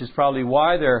are, which is probably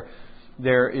why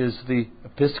there is the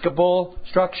Episcopal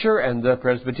structure and the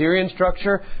Presbyterian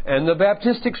structure and the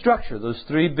Baptistic structure. Those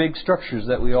three big structures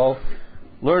that we all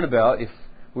learn about if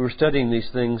we were studying these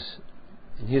things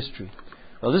in history.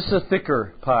 Now this is a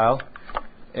thicker pile,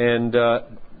 and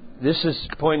this is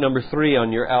point number 3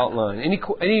 on your outline.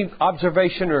 Any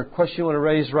observation or question you want to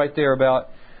raise right there about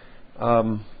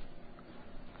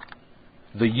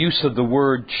the use of the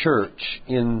word church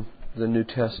in the New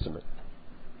Testament?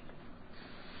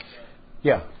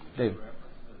 Yeah, Dave.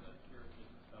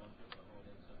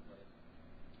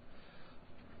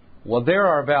 Well, there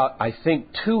are about, I think,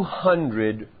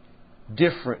 200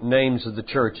 different names of the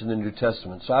church in the New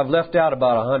Testament. So I've left out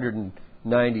about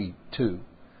 192.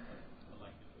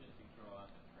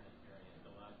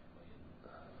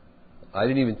 I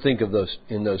didn't even think of those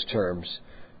in those terms.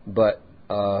 But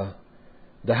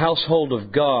the household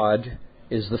of God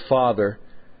is the Father.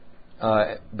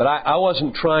 But I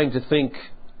wasn't trying to think.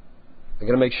 I've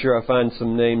got to make sure I find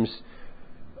some names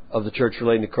of the church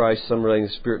relating to Christ, some relating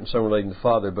to the Spirit, and some relating to the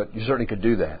Father. But you certainly could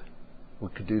do that. We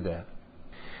could do that.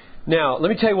 Now, let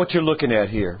me tell you what you're looking at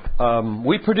here.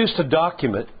 We produced a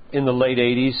document in the late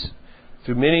 80s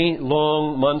through many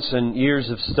long months and years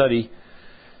of study.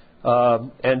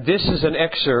 And this is an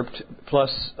excerpt, plus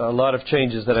a lot of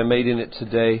changes that I made in it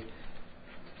today,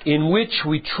 in which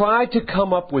we tried to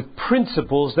come up with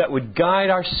principles that would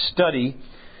guide our study,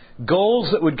 goals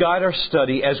that would guide our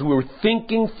study as we were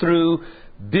thinking through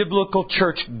biblical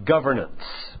church governance.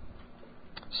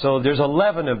 So there's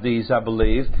 11 of these, I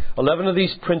believe, 11 of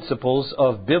these principles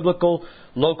of biblical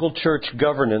local church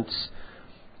governance,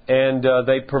 and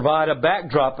they provide a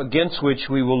backdrop against which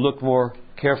we will look more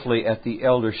carefully at the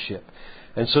eldership.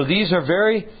 And so these are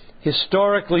very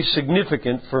historically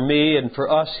significant for me and for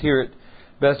us here at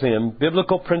Bethlehem,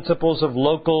 biblical principles of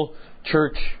local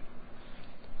church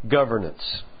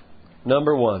governance.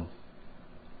 Number one.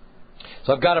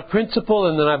 So I've got a principle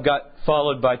and then I've got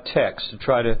followed by text to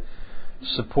try to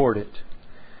support it.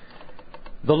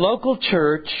 The local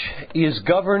church is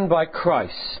governed by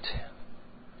Christ.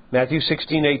 Matthew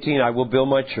 16:18, I will build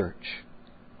my church.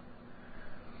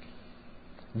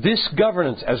 This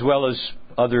governance, as well as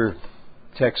other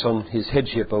texts on His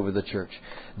headship over the church,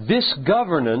 this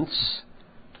governance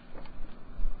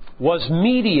was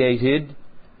mediated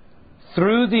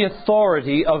through the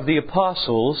authority of the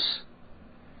apostles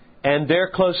and their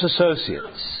close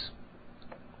associates.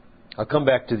 I'll come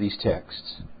back to these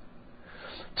texts.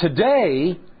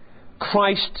 Today,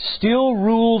 Christ still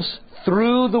rules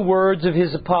through the words of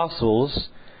His apostles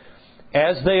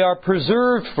as they are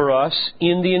preserved for us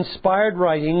in the inspired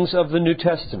writings of the New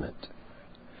Testament.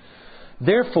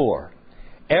 Therefore,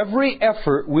 every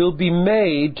effort will be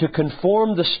made to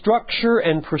conform the structure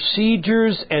and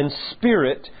procedures and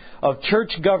spirit of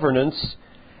church governance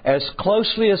as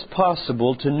closely as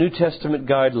possible to New Testament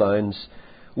guidelines,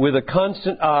 with a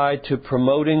constant eye to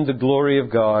promoting the glory of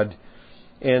God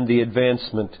and the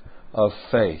advancement of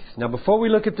faith. Now, before we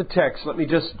look at the text, let me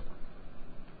just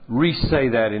re-say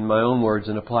that in my own words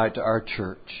and apply it to our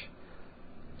church.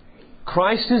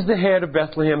 Christ is the head of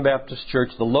Bethlehem Baptist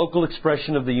Church, the local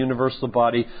expression of the universal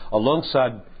body,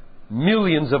 alongside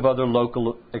millions of other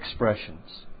local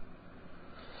expressions.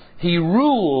 He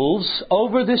rules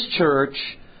over this church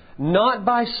not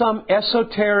by some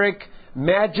esoteric,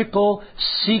 magical,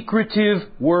 secretive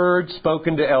word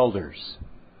spoken to elders,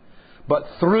 but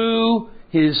through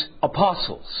His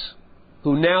apostles,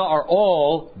 who now are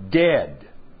all dead.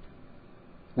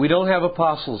 We don't have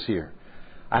apostles here.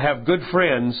 I have good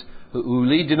friends who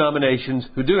lead denominations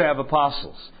who do have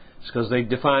apostles. It's because they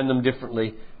define them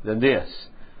differently than this.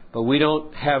 But we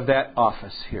don't have that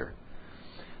office here.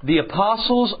 The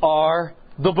apostles are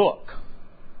the book.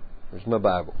 There's my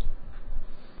Bible.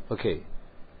 Okay.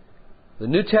 The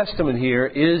New Testament here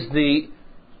is the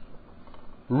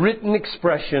written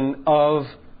expression of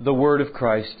the Word of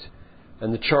Christ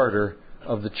and the charter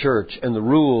of the church and the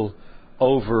rule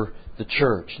over the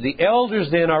church. The elders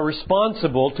then are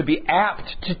responsible to be apt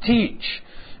to teach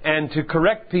and to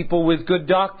correct people with good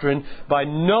doctrine by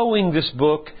knowing this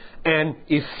book and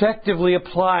effectively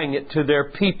applying it to their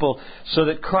people, so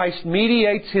that Christ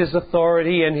mediates His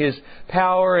authority and His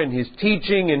power and His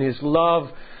teaching and His love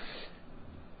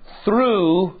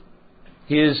through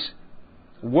His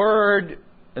Word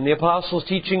and the apostles'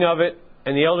 teaching of it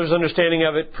and the elders' understanding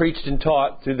of it, preached and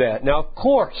taught through that. Now, of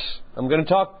course, I'm going to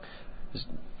talk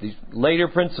these later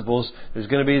principles. There's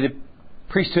going to be the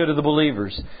priesthood of the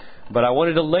believers. But I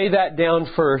wanted to lay that down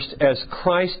first as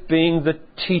Christ being the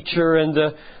teacher and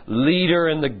the leader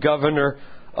and the governor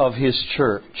of His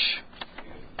church.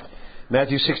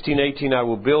 Matthew 16:18, I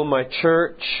will build my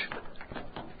church.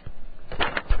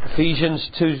 Ephesians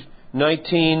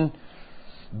 2:19,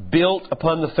 built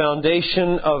upon the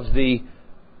foundation of the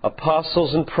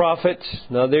apostles and prophets.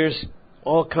 Now there's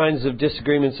all kinds of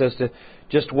disagreements as to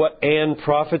just what "and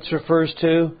prophets" refers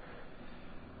to.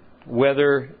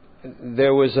 Whether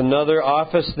there was another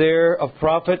office there of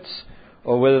prophets,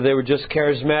 or whether they were just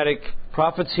charismatic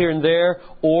prophets here and there,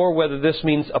 or whether this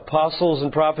means apostles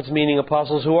and prophets, meaning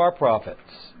apostles who are prophets,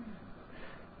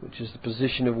 which is the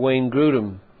position of Wayne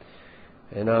Grudem.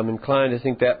 And I'm inclined to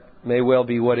think that may well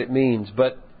be what it means,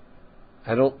 but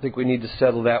I don't think we need to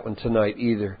settle that one tonight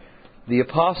either. The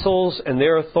apostles and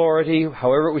their authority,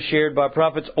 however it was shared by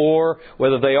prophets, or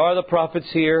whether they are the prophets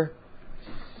here,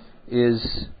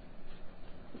 is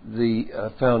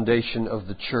the foundation of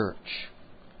the church.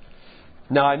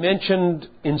 Now, I mentioned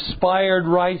inspired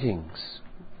writings.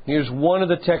 Here's one of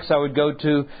the texts I would go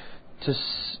to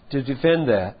defend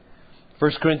that.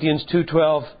 1 Corinthians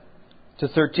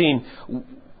 2:12-13.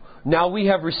 Now we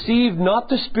have received not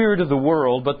the spirit of the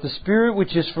world, but the Spirit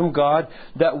which is from God,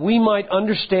 that we might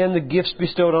understand the gifts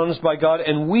bestowed on us by God.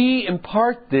 And we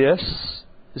impart this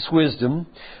wisdom,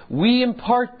 we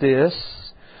impart this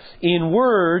in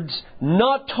words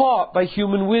not taught by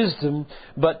human wisdom,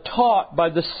 but taught by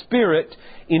the Spirit,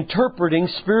 interpreting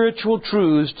spiritual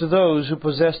truths to those who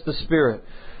possess the Spirit.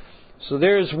 So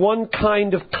there is one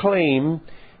kind of claim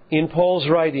in Paul's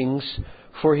writings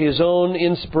for his own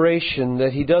inspiration,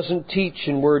 that he doesn't teach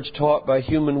in words taught by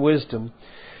human wisdom.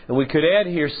 And we could add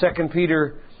here 2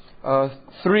 Peter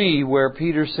 3, where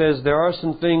Peter says there are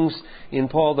some things in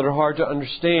Paul that are hard to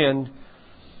understand,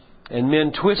 and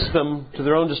men twist them to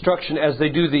their own destruction as they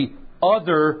do the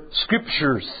other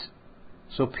Scriptures.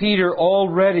 So Peter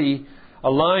already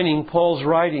aligning Paul's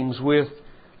writings with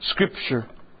Scripture.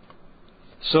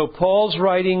 So Paul's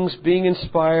writings, being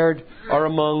inspired, are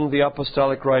among the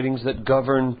apostolic writings that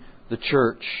govern the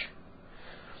church.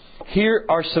 Here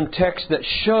are some texts that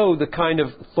show the kind of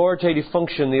authoritative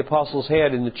function the apostles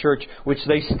had in the church, which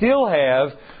they still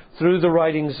have through the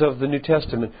writings of the New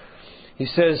Testament. He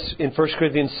says in 1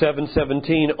 Corinthians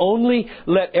 7:17, "Only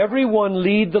let everyone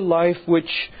lead the life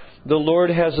which the Lord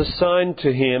has assigned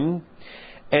to him,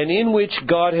 and in which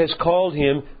God has called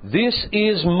him. This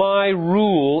is my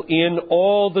rule in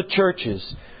all the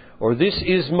churches." Or this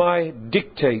is my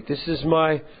dictate. This is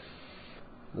my,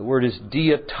 the word is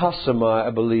diatosoma,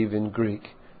 I believe, in Greek.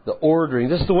 The ordering.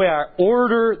 This is the way I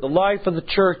order the life of the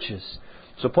churches.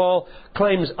 So Paul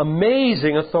claims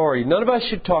amazing authority. None of us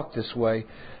should talk this way,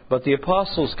 but the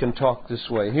apostles can talk this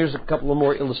way. And here's a couple of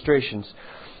more illustrations.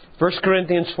 1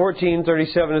 Corinthians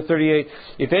 14:37 and 38.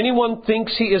 "If anyone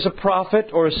thinks he is a prophet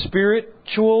or a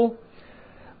spiritual,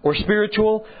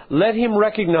 let him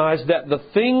recognize that the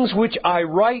things which I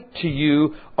write to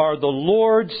you are the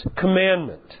Lord's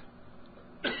commandment.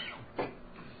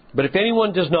 But if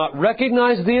anyone does not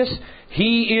recognize this,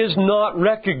 he is not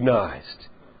recognized."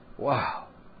 Wow.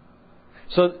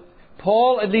 So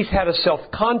Paul at least had a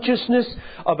self-consciousness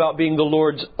about being the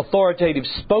Lord's authoritative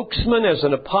spokesman as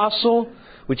an apostle,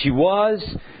 which he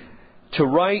was, to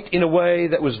write in a way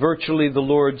that was virtually the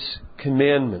Lord's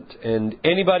commandment. And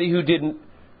anybody who didn't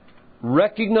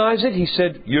recognize it, he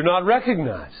said, "You're not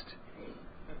recognized."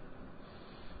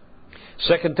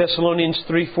 2 Thessalonians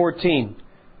 3:14.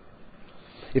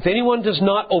 "If anyone does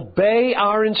not obey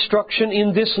our instruction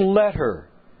in this letter,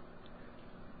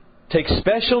 take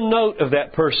special note of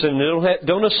that person and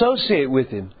don't associate with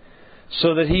him,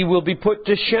 so that he will be put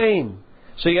to shame."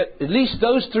 So you get at least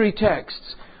those three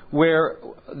texts where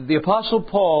the Apostle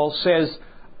Paul says,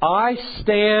 "I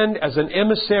stand as an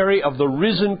emissary of the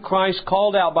risen Christ,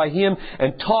 called out by Him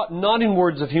and taught not in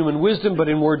words of human wisdom, but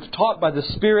in words taught by the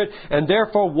Spirit. And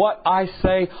therefore what I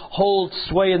say holds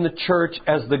sway in the church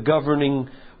as the governing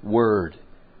word."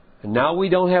 And now we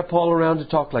don't have Paul around to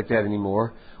talk like that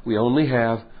anymore. We only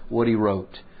have what he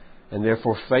wrote. And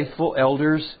therefore faithful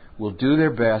elders will do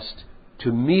their best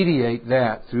to mediate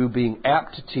that through being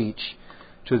apt to teach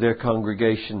to their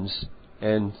congregations.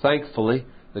 And thankfully,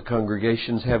 the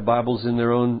congregations have Bibles in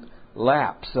their own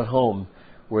laps at home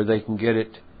where they can get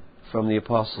it from the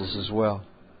apostles as well.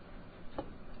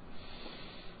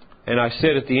 And I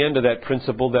said at the end of that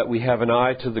principle that we have an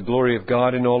eye to the glory of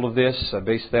God in all of this. I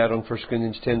based that on 1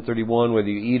 Corinthians 10:31, whether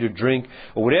you eat or drink,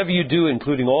 or whatever you do,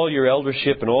 including all your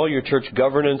eldership and all your church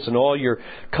governance and all your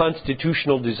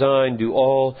constitutional design, do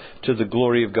all to the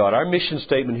glory of God. Our mission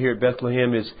statement here at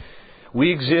Bethlehem is,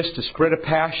 we exist to spread a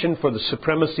passion for the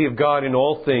supremacy of God in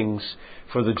all things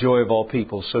for the joy of all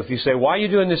people. So if you say, "Why are you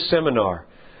doing this seminar?"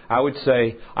 I would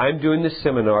say, I'm doing this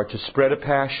seminar to spread a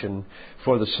passion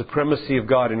for the supremacy of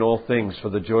God in all things for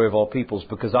the joy of all peoples.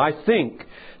 Because I think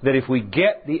that if we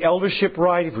get the eldership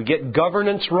right, if we get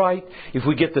governance right, if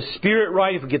we get the Spirit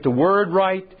right, if we get the Word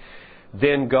right,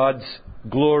 then God's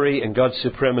glory and God's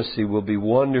supremacy will be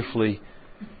wonderfully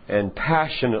and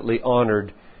passionately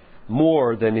honored,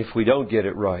 more than if we don't get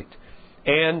it right.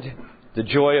 And the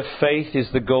joy of faith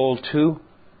is the goal too.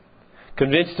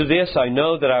 Convinced of this, I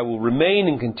know that I will remain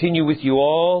and continue with you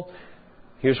all.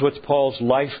 Here's what's Paul's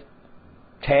life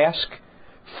task: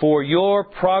 for your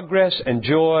progress and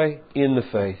joy in the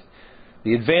faith.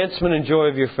 The advancement and joy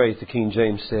of your faith, the King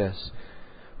James says.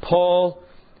 Paul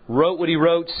wrote what he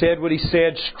wrote, said what he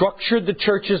said, structured the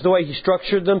churches the way he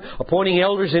structured them, appointing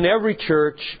elders in every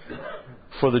church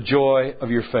for the joy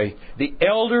of your faith. The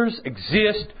elders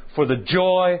exist for the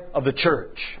joy of the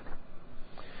church.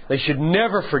 They should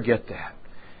never forget that.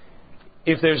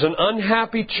 If there's an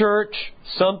unhappy church,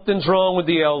 something's wrong with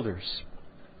the elders.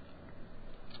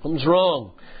 Something's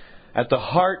wrong at the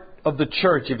heart of the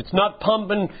church. If it's not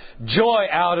pumping joy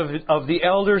out of the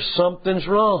elders, something's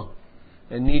wrong.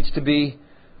 It needs to be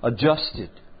adjusted,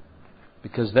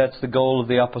 because that's the goal of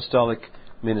the apostolic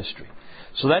ministry.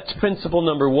 So that's principle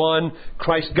number one.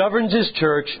 Christ governs His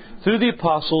church through the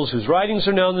apostles, whose writings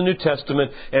are now in the New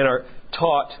Testament and are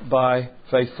taught by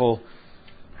faithful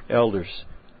elders.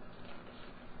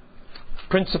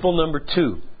 Principle number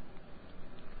two.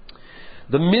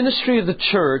 The ministry of the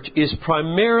church is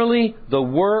primarily the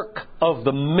work of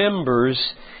the members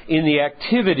in the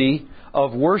activity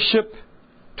of worship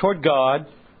toward God,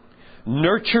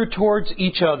 nurture towards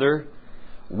each other,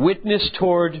 witness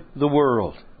toward the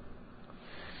world.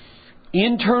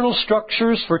 Internal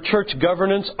structures for church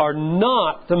governance are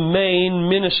not the main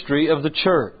ministry of the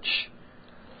church,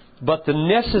 but the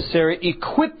necessary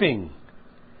equipping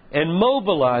and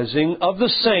mobilizing of the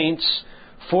saints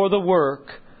for the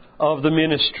work of the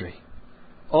ministry.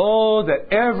 Oh,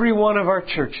 that every one of our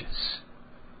churches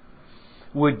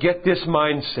would get this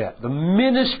mindset, the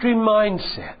ministry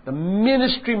mindset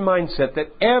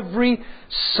that every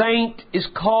saint is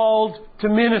called to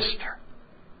minister.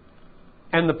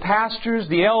 And the pastors,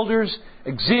 the elders,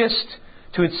 exist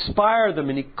to inspire them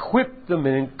and equip them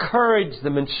and encourage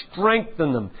them and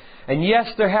strengthen them. And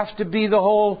yes, there has to be the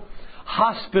whole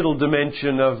hospital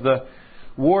dimension of the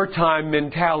wartime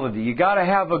mentality. You got to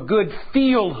have a good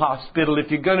field hospital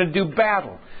if you're going to do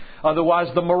battle.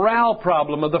 Otherwise, the morale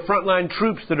problem of the frontline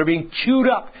troops that are being chewed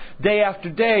up day after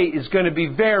day is going to be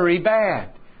very bad.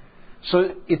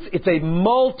 So it's a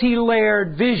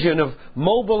multi-layered vision of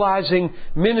mobilizing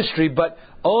ministry, but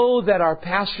oh, that our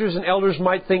pastors and elders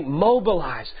might think,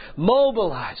 mobilize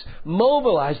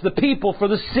the people for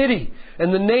the city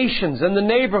and the nations and the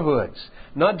neighborhoods.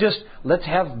 Not just, let's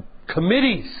have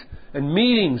committees and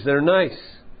meetings that are nice.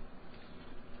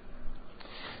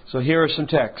 So here are some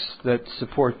texts that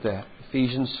support that.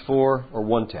 Ephesians 4, or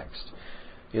one text,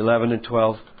 11 and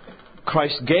 12.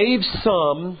 Christ gave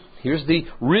some, here's the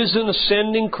risen,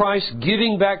 ascending Christ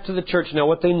giving back to the church now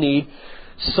what they need.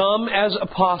 Some as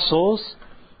apostles,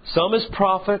 some as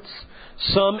prophets,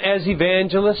 some as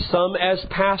evangelists, some as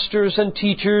pastors and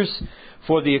teachers,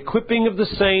 for the equipping of the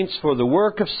saints, for the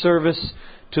work of service,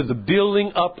 to the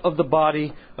building up of the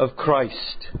body of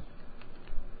Christ.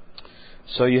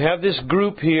 So you have this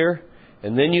group here,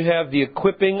 and then you have the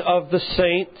equipping of the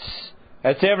saints.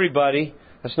 That's everybody.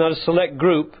 That's not a select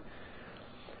group.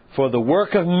 For the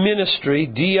work of ministry,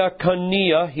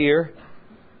 diakonia here,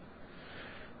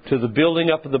 to the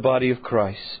building up of the body of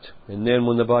Christ. And then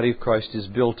when the body of Christ is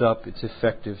built up, it's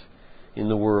effective in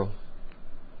the world.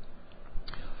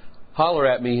 Holler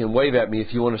at me and wave at me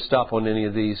if you want to stop on any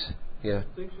of these. Yeah.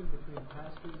 Distinction between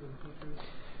pastors and teachers?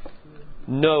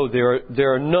 No,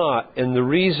 there are not. And the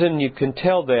reason you can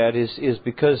tell that is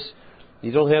because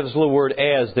you don't have this little word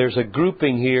as. There's a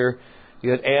grouping here.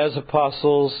 You got as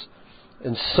apostles,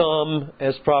 and some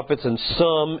as prophets, and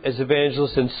some as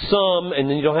evangelists, and some, and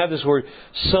then you don't have this word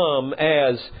some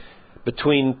as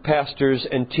between pastors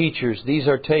and teachers. These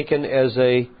are taken as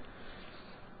a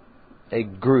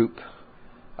group.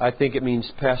 I think it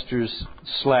means pastors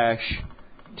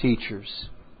 / teachers.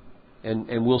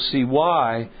 And we'll see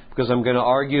why, because I'm going to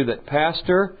argue that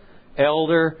pastor,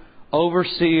 elder,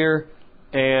 overseer,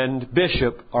 and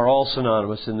bishop are all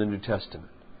synonymous in the New Testament.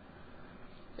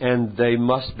 And they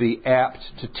must be apt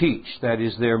to teach. That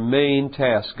is their main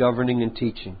task, governing and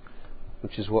teaching,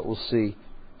 which is what we'll see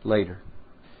later.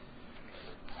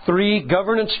 3,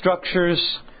 governance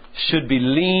structures should be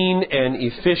lean and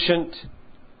efficient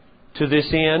to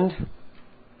this end.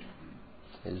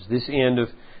 Is this end of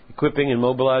equipping and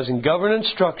mobilizing. Governance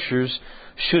structures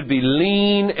should be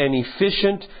lean and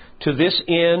efficient to this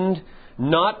end,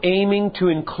 not aiming to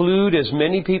include as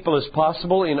many people as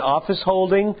possible in office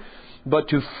holding, but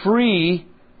to free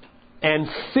and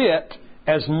fit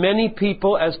as many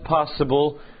people as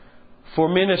possible for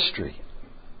ministry.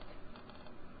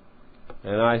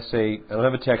 And I say, I don't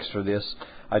have a text for this,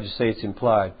 I just say it's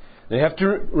implied. Now you have to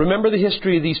remember the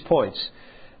history of these points.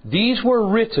 These were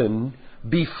written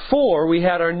before we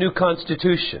had our new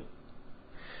Constitution.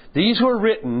 These were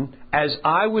written as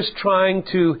I was trying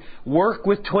to work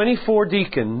with 24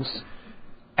 deacons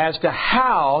as to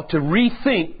how to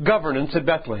rethink governance at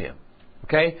Bethlehem.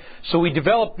 Okay? So we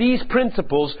developed these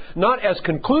principles not as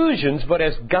conclusions, but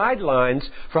as guidelines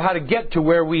for how to get to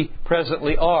where we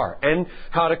presently are, and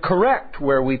how to correct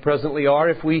where we presently are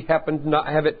if we happen to not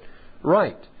have it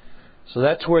right. So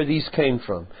that's where these came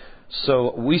from.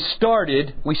 So we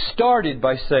started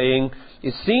by saying,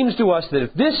 it seems to us that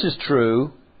if this is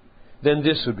true, then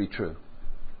this would be true.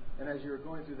 And as you were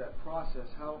going through that process,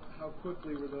 how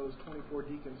quickly were those 24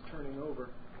 deacons turning over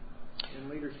in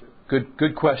leadership?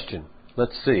 Good question.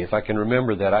 Let's see if I can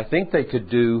remember that. I think they could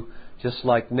do, just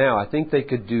like now, I think they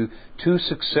could do 2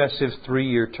 successive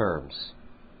 3-year terms.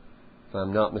 If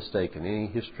I'm not mistaken. Any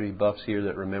history buffs here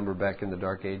that remember back in the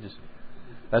Dark Ages?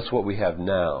 That's what we have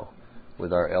now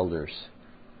with our elders.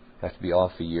 Have to be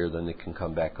off a year, then they can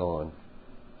come back on.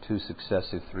 2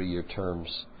 successive 3-year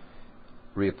terms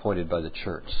reappointed by the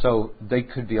church. So they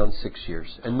could be on 6 years.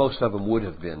 And most of them would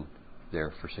have been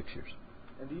there for 6 years.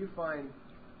 And do you find,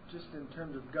 just in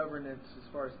terms of governance, as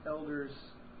far as elders,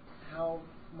 how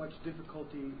much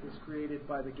difficulty is created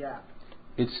by the gap?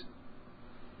 It's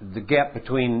the gap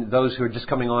between those who are just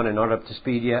coming on and aren't up to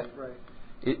speed yet. Right.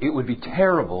 It would be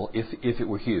terrible if it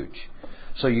were huge.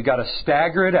 So you got to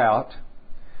stagger it out,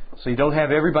 so you don't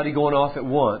have everybody going off at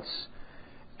once.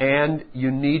 And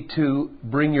you need to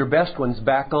bring your best ones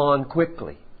back on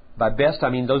quickly. By best, I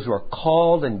mean those who are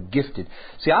called and gifted.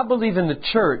 See, I believe in the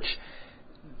church,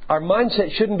 our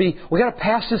mindset shouldn't be, we got to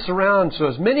pass this around so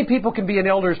as many people can be an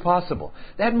elder as possible.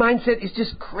 That mindset is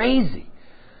just crazy.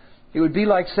 It would be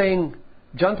like saying,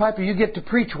 John Piper, you get to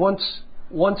preach once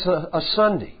a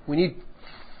Sunday. We need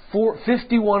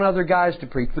 51 other guys to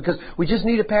preach because we just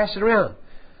need to pass it around.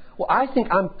 Well, I think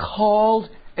I'm called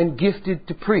and gifted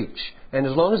to preach. And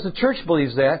as long as the church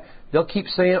believes that, they'll keep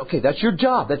saying, okay, that's your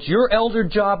job. That's your elder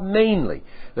job mainly.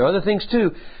 There are other things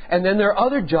too. And then there are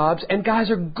other jobs, and guys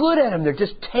are good at them. They're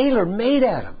just tailor-made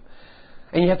at them.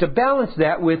 And you have to balance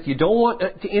that with, you don't want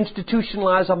to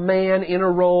institutionalize a man in a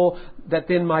role that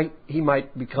then he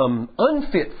might become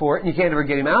unfit for it, and you can't ever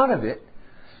get him out of it.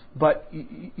 But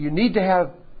you need to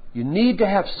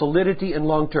have solidity and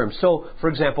long term. So, for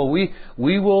example, we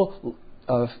will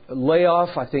lay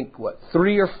off, I think,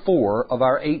 3 or 4 of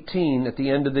our 18 at the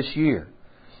end of this year.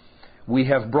 We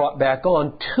have brought back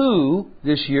on 2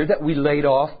 this year that we laid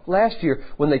off last year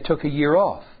when they took a year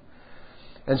off.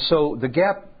 And so the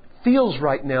gap feels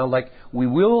right now like we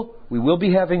will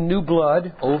be having new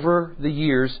blood over the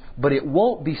years, but it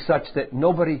won't be such that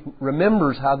nobody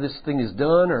remembers how this thing is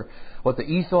done or what the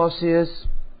ethos is.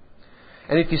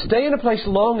 And if you stay in a place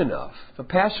long enough, if a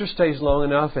pastor stays long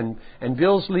enough and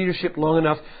builds leadership long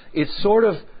enough, it sort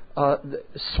of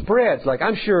spreads. Like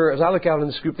I'm sure as I look out in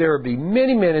this group, there will be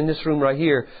many men in this room right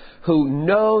here who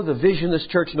know the vision of this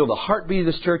church, know the heartbeat of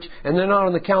this church, and they're not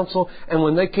on the council. And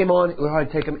when they came on, it would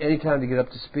hardly take them any time to get up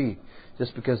to speed,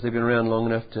 just because they've been around long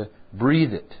enough to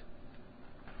breathe it.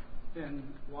 Then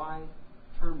why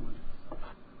term limits?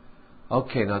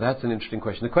 Okay, now that's an interesting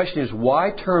question. The question is, why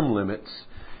term limits?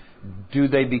 Do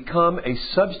they become a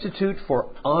substitute for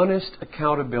honest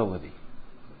accountability?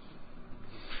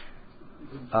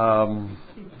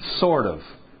 Sort of.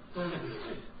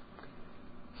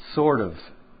 Sort of.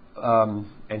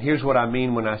 And here's what I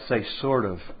mean when I say sort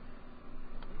of.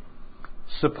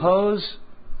 Suppose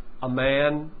a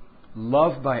man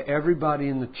loved by everybody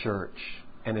in the church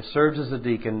and has served as a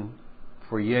deacon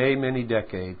for many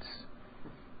decades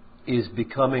is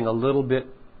becoming a little bit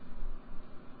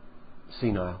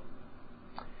senile.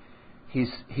 He's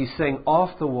saying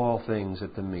off-the-wall things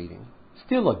at the meeting.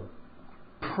 Still a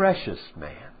precious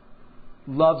man.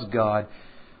 Loves God,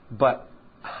 but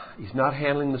he's not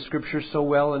handling the Scriptures so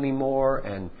well anymore,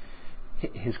 and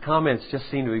his comments just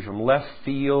seem to be from left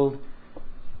field.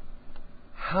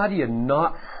 How do you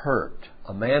not hurt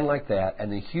a man like that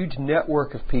and the huge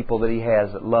network of people that he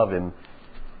has that love him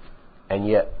and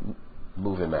yet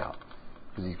move him out?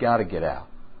 Because he's got to get out.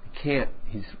 He can't.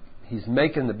 He's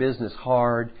making the business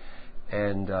hard,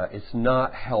 and it's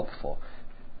not helpful.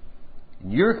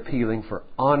 You're appealing for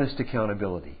honest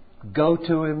accountability. Go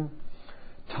to him.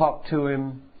 Talk to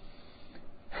him.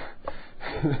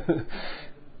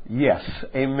 Yes,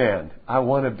 amen. I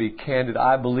want to be candid.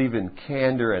 I believe in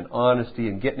candor and honesty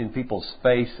and getting in people's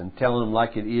face and telling them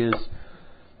like it is.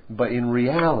 But in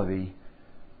reality,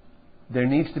 there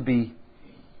needs to be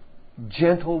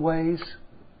gentle ways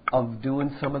of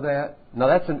doing some of that. Now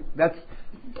that's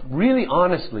really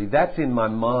honestly, that's in my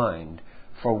mind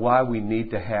for why we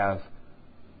need to have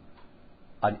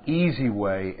an easy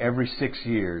way every 6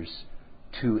 years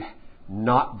to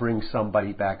not bring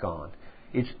somebody back on.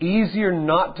 It's easier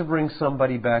not to bring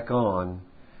somebody back on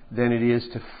than it is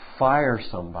to fire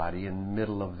somebody in the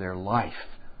middle of their life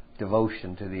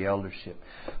devotion to the eldership.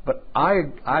 But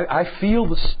I feel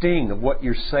the sting of what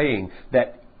you're saying,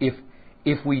 that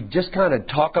if we just kind of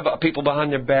talk about people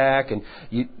behind their back and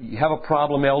you have a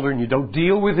problem elder and you don't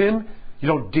deal with him, you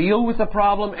don't deal with the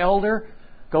problem elder,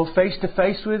 go face to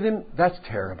face with him, that's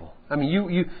terrible. I mean,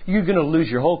 you're going to lose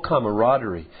your whole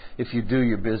camaraderie if you do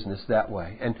your business that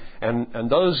way. And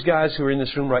those guys who are in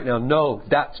this room right now know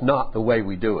that's not the way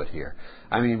we do it here.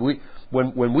 I mean,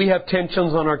 when we have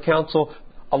tensions on our council,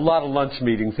 a lot of lunch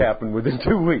meetings happen within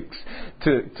 2 weeks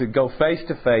to go face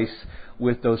to face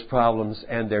with those problems,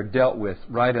 and they're dealt with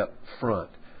right up front.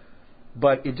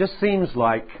 But it just seems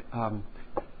like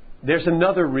there's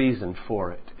another reason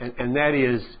for it, and that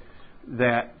is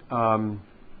that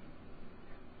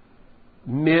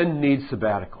men need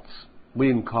sabbaticals. We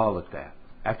didn't call it that.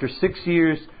 After 6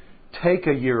 years, take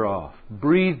a year off.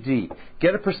 Breathe deep.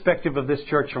 Get a perspective of this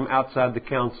church from outside the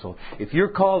council. If you're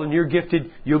called and you're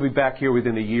gifted, you'll be back here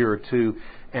within a year or two,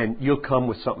 and you'll come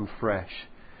with something fresh.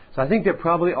 So I think there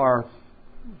probably are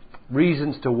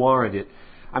reasons to warrant it.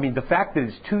 I mean, the fact that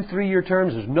it's 2 3-year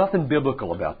terms, there's nothing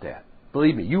biblical about that.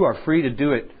 Believe me, you are free to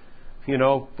do it,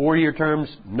 4-year terms,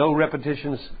 no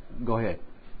repetitions. Go ahead.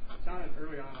 It sounded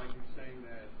early on like you're saying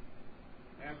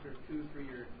that after 2 3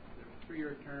 year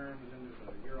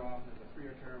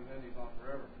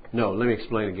No, let me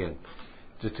explain again,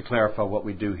 just to clarify what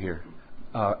we do here.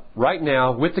 Right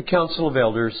now, with the Council of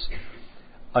Elders,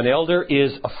 an elder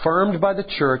is affirmed by the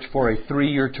church for a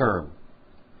 3-year term.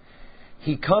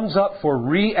 He comes up for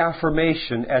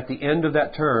reaffirmation at the end of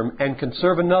that term and can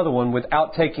serve another one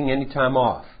without taking any time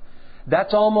off.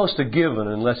 That's almost a given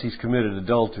unless he's committed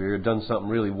adultery or done something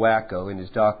really wacko in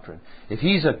his doctrine. If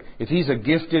he's a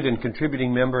gifted and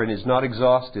contributing member and is not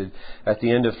exhausted at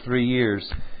the end of 3 years,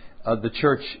 the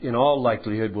church in all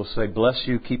likelihood will say, bless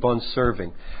you, keep on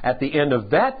serving. At the end of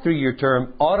that 3-year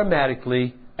term,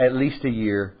 automatically at least a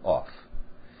year off.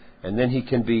 And then he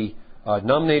can be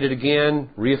nominated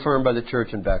again, reaffirmed by the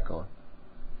church, and back on.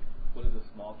 What does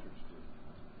a small church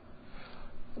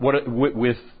do? What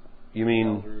with you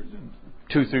mean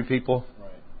 2-3 people?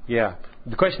 Right. Yeah.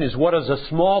 The question is, what does a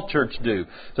small church do?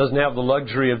 Doesn't have the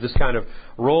luxury of this kind of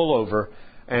rollover.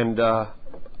 And well,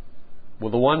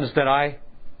 the ones that I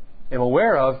am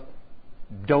aware of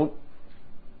don't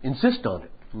insist on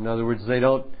it. In other words, they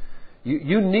don't.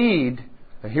 You need.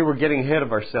 Here we're getting ahead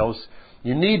of ourselves.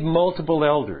 You need multiple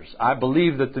elders. I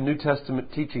believe that the New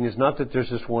Testament teaching is not that there's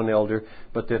just one elder,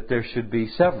 but that there should be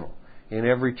several in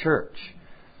every church.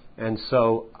 And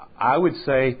so I would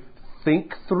say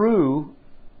think through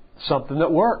something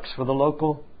that works for the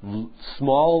local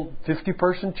small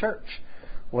 50-person church.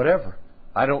 Whatever.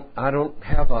 I don't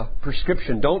have a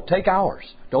prescription. Don't take ours.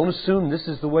 Don't assume this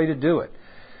is the way to do it.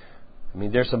 I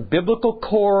mean, there's some biblical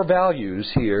core values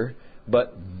here,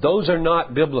 but those are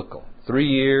not biblical. 3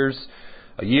 years,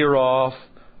 a year off,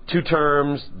 2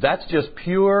 terms, that's just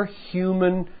pure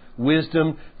human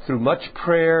wisdom through much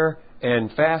prayer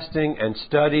and fasting and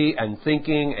study and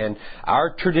thinking and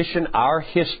our tradition, our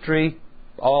history,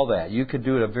 all that. You could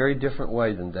do it a very different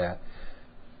way than that.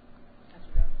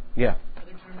 Yeah.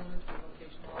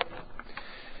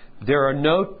 There are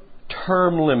no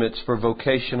term limits for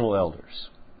vocational elders.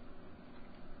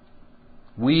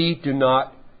 We do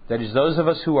not, that is, those of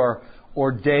us who are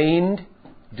ordained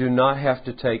do not have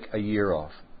to take a year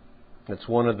off. That's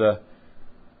one of the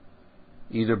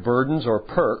either burdens or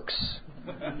perks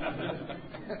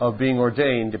of being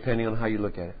ordained, depending on how you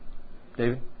look at it.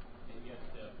 David? And yet,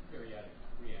 periodic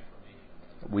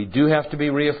reaffirmation. We do have to be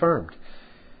reaffirmed.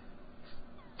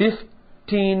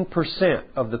 15%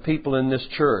 of the people in this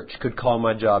church could call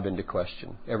my job into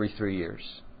question every 3 years.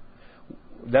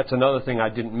 That's another thing I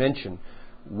didn't mention.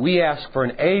 We ask for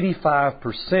an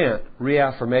 85%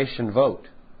 reaffirmation vote.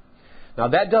 Now,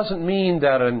 that doesn't mean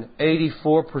that an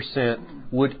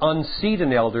 84% would unseat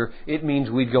an elder. It means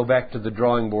we'd go back to the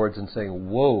drawing boards and say,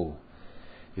 whoa,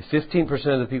 if 15%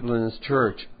 of the people in this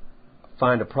church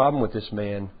find a problem with this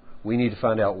man, we need to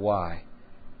find out why.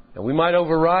 Now, we might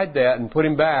override that and put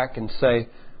him back and say,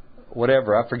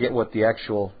 whatever, I forget what the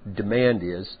actual demand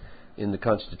is in the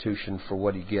Constitution for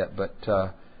what he get, but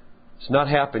it's not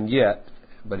happened yet.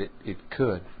 But it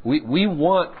could. We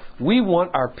want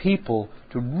our people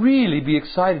to really be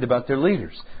excited about their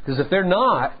leaders. Because if they're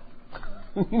not,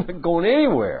 we're not going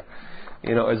anywhere,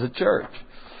 as a church.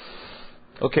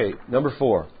 Okay, number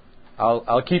 4.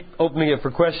 I'll keep opening it for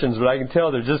questions, but I can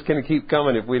tell they're just going to keep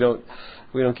coming if we don't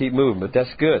keep moving. But that's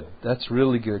good. That's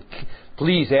really good.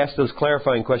 Please ask those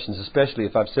clarifying questions, especially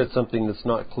if I've said something that's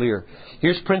not clear.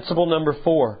 Here's principle number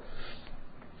 4.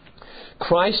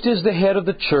 Christ is the head of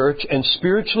the church, and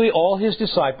spiritually all His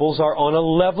disciples are on a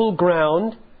level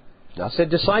ground. I said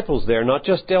disciples there, not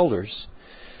just elders.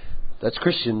 That's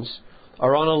Christians.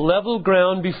 Are on a level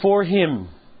ground before Him,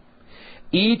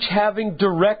 each having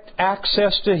direct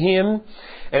access to Him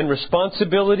and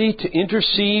responsibility to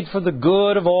intercede for the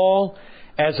good of all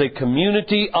as a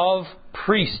community of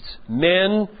priests.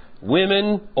 Men,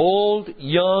 women, old,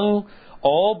 young,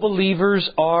 all believers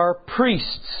are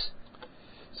priests.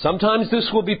 Sometimes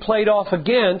this will be played off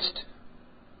against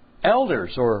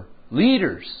elders or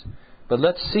leaders. But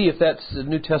let's see if that's a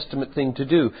New Testament thing to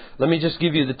do. Let me just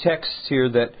give you the texts here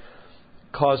that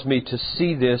caused me to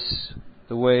see this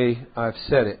the way I've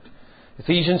said it.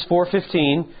 Ephesians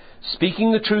 4:15,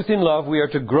 speaking the truth in love, we are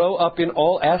to grow up in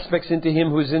all aspects into Him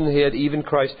who is in the head, even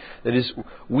Christ. That is,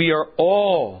 we are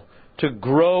all to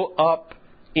grow up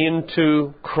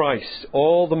into Christ.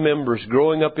 All the members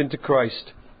growing up into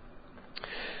Christ.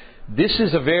 This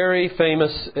is a very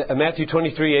famous Matthew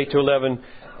 23:8-11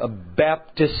 a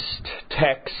Baptist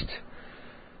text.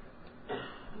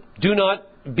 Do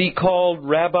not be called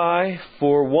rabbi,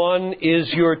 for one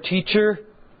is your teacher,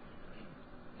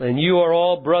 and you are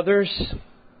all brothers.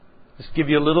 Let's give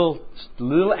you a little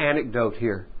anecdote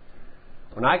here.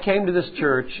 When I came to this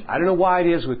church, I don't know why it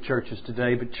is with churches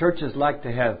today, but churches like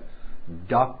to have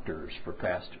doctors for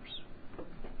pastors.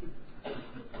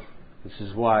 This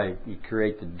is why you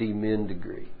create the D-Min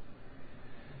degree.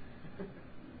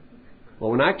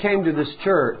 Well, when I came to this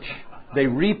church, they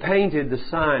repainted the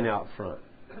sign out front.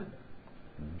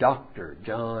 Dr.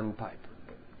 John Piper.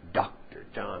 Dr.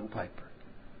 John Piper.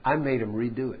 I made them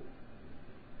redo it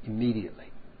immediately.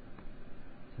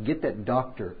 Get that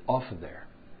doctor off of there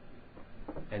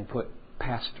and put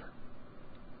pastor.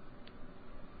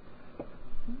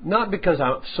 Not because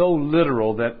I'm so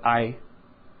literal that I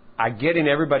get in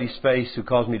everybody's face who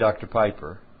calls me Dr.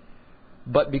 Piper,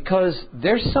 but because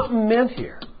there's something meant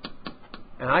here.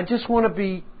 And I just want to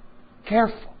be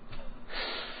careful.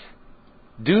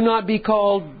 Do not be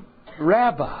called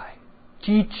rabbi,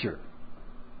 teacher,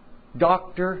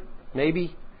 doctor,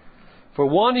 maybe. For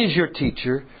one is your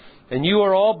teacher, and you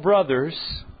are all brothers.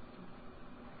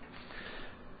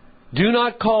 Do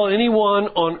not call anyone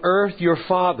on earth your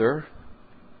father,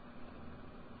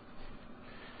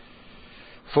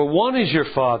 for one is your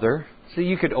father. See,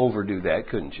 you could overdo that,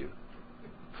 couldn't you?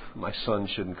 My son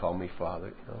shouldn't call me father.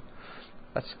 You know?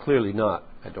 That's clearly not,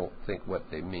 I don't think, what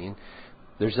they mean.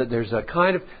 There's a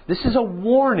kind of, this is a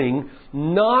warning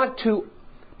not to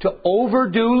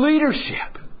overdo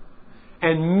leadership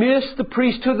and miss the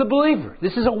priesthood of the believer.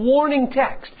 This is a warning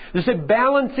text. This is a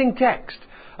balancing text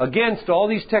against all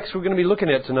these texts we're going to be looking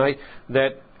at tonight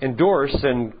that endorse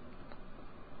and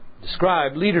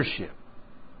describe leadership.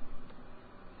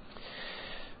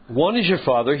 One is your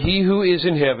Father, He who is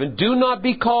in heaven. Do not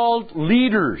be called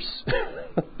leaders.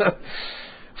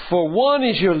 For one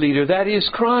is your leader, that is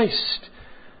Christ.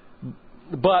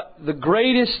 But the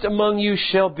greatest among you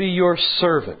shall be your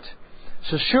servant.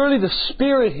 So surely the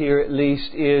spirit here at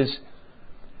least is,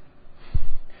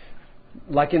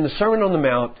 like in the Sermon on the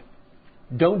Mount,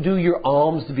 don't do your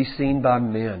alms to be seen by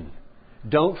men.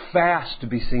 Don't fast to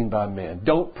be seen by men.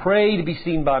 Don't pray to be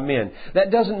seen by men.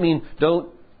 That doesn't mean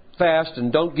don't fast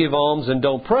and don't give alms and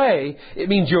don't pray. It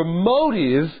means your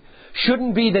motive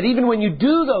shouldn't be that even when you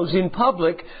do those in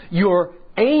public, your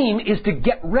aim is to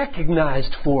get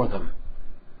recognized for them.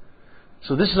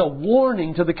 So this is a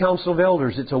warning to the Council of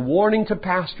Elders. It's a warning to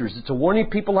pastors. It's a warning to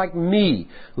people like me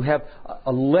who have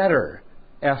a letter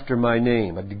after my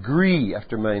name, a degree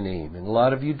after my name, and a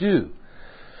lot of you do.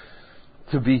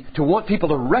 To want people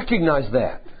to recognize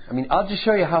that. I mean, I'll just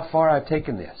show you how far I've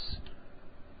taken this.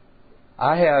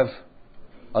 I have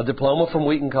a diploma from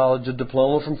Wheaton College, a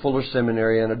diploma from Fuller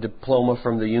Seminary, and a diploma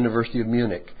from the University of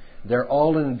Munich. They're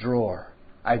all in a drawer.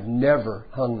 I've never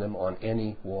hung them on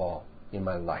any wall in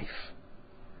my life.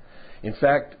 In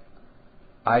fact,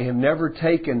 I have never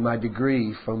taken my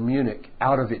degree from Munich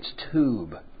out of its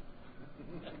tube.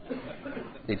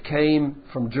 It came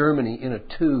from Germany in a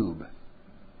tube.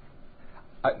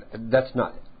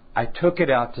 I took it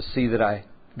out to see that I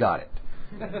got it.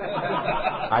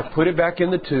 I put it back in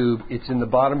the tube. It's in the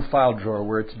bottom file drawer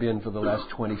where it's been for the last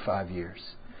 25 years.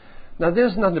 Now,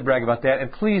 there's nothing to brag about that.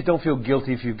 And please don't feel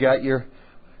guilty if you've got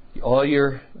all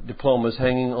your diplomas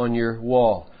hanging on your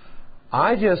wall.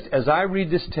 As I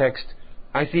read this text,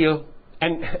 I feel,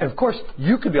 and of course,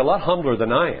 you could be a lot humbler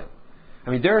than I am.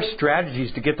 I mean, there are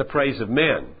strategies to get the praise of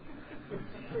men,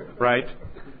 right?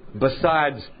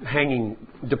 Besides hanging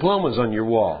diplomas on your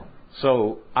wall.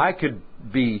 So I could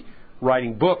be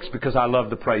writing books because I love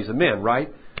the praise of men, right?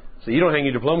 So you don't hang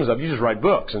your diplomas up, you just write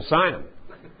books and sign them.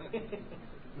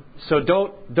 So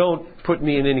don't put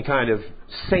me in any kind of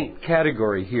saint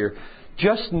category here.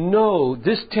 Just know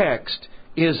this text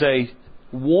is a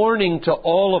warning to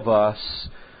all of us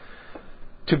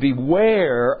to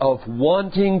beware of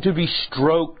wanting to be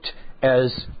stroked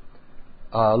as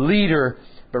a leader,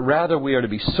 but rather we are to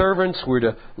be servants. We're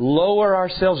to lower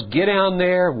ourselves, get down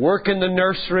there, work in the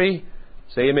nursery.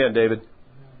 Say amen, David.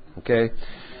 Okay.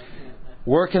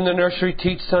 Work in the nursery,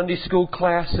 teach Sunday school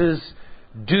classes,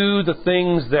 do the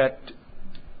things that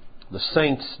the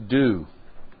saints do.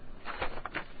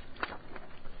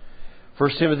 1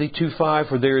 Timothy 2:5,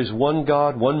 for there is one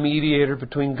God, one mediator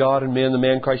between God and man, the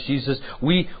man Christ Jesus.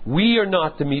 We are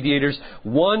not the mediators.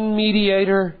 One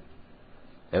mediator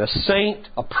and a saint,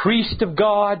 a priest of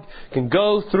God, can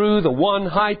go through the one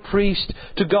high priest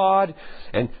to God.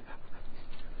 And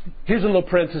here's a little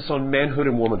parenthesis on manhood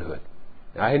and womanhood.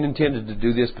 I hadn't intended to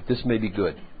do this, but this may be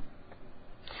good.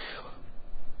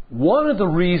 One of the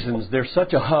reasons there's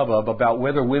such a hubbub about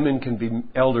whether women can be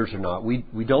elders or not, we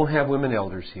don't have women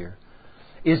elders here,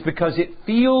 is because it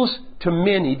feels to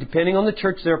many, depending on the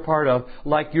church they're a part of,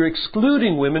 like you're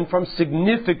excluding women from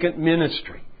significant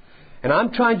ministry. And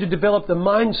I'm trying to develop the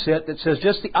mindset that says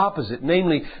just the opposite.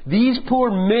 Namely, these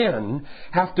poor men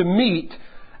have to meet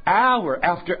hour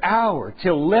after hour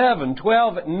till 11,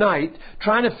 12 at night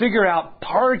trying to figure out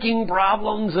parking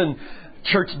problems and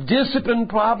church discipline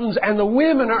problems, and the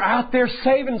women are out there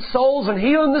saving souls and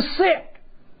healing the sick.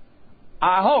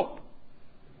 I hope.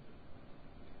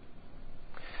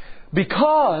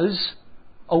 Because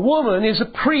a woman is a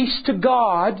priest to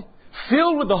God,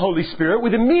 filled with the Holy Spirit,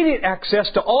 with immediate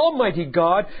access to Almighty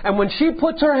God, and when she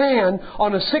puts her hand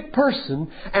on a sick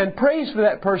person and prays for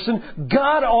that person,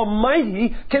 God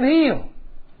Almighty can heal.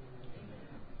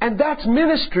 And that's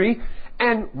ministry,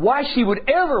 and why she would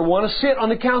ever want to sit on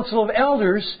the council of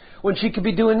elders when she could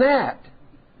be doing that.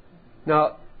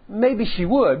 Now, maybe she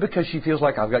would, because she feels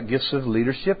like I've got gifts of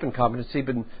leadership and competency,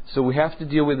 but so we have to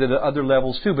deal with it at other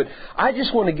levels too. But I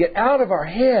just want to get out of our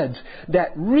heads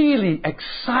that really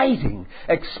exciting,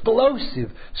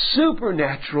 explosive,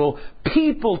 supernatural,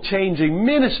 people-changing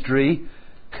ministry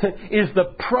is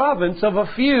the province of a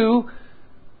few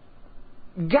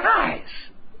guys.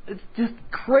 It's just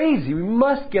crazy. We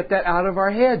must get that out of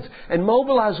our heads and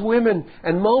mobilize women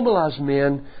and mobilize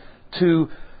men to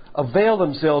avail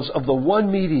themselves of the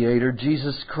one mediator,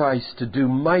 Jesus Christ, to do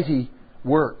mighty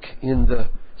work in the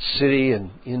city and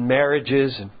in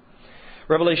marriages. And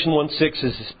Revelation 1:6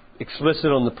 is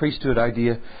explicit on the priesthood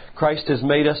idea. Christ has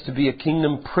made us to be a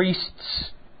kingdom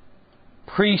priests.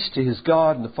 Priest to His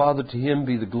God and the Father, to Him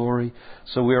be the glory.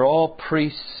 So we are all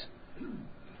priests.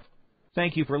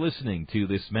 Thank you for listening to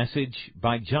this message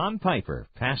by John Piper,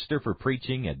 pastor for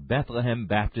preaching at Bethlehem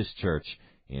Baptist Church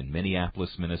in Minneapolis,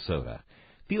 Minnesota.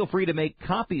 Feel free to make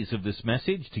copies of this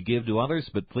message to give to others,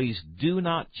 but please do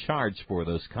not charge for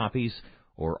those copies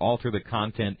or alter the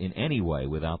content in any way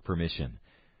without permission.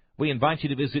 We invite you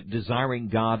to visit Desiring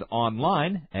God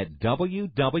online at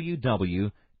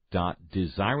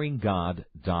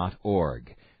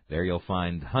www.desiringgod.org. There you'll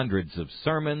find hundreds of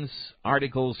sermons,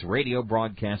 articles, radio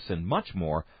broadcasts, and much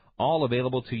more, all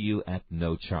available to you at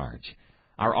no charge.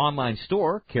 Our online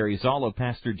store carries all of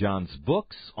Pastor John's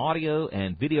books, audio,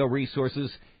 and video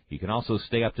resources. You can also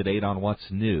stay up to date on what's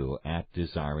new at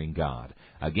Desiring God.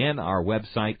 Again, our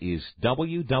website is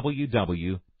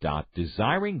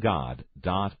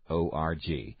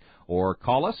www.desiringgod.org. Or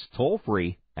call us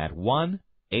toll-free at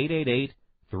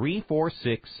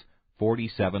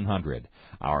 1-888-346-4700.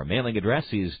 Our mailing address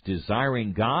is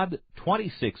Desiring God,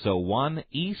 2601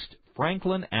 East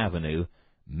Franklin Avenue,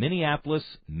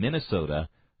 Minneapolis, Minnesota,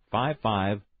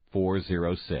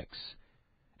 55406.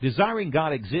 Desiring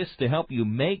God exists to help you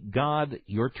make God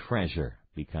your treasure,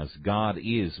 because God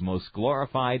is most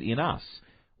glorified in us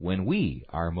when we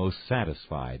are most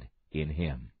satisfied in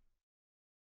Him.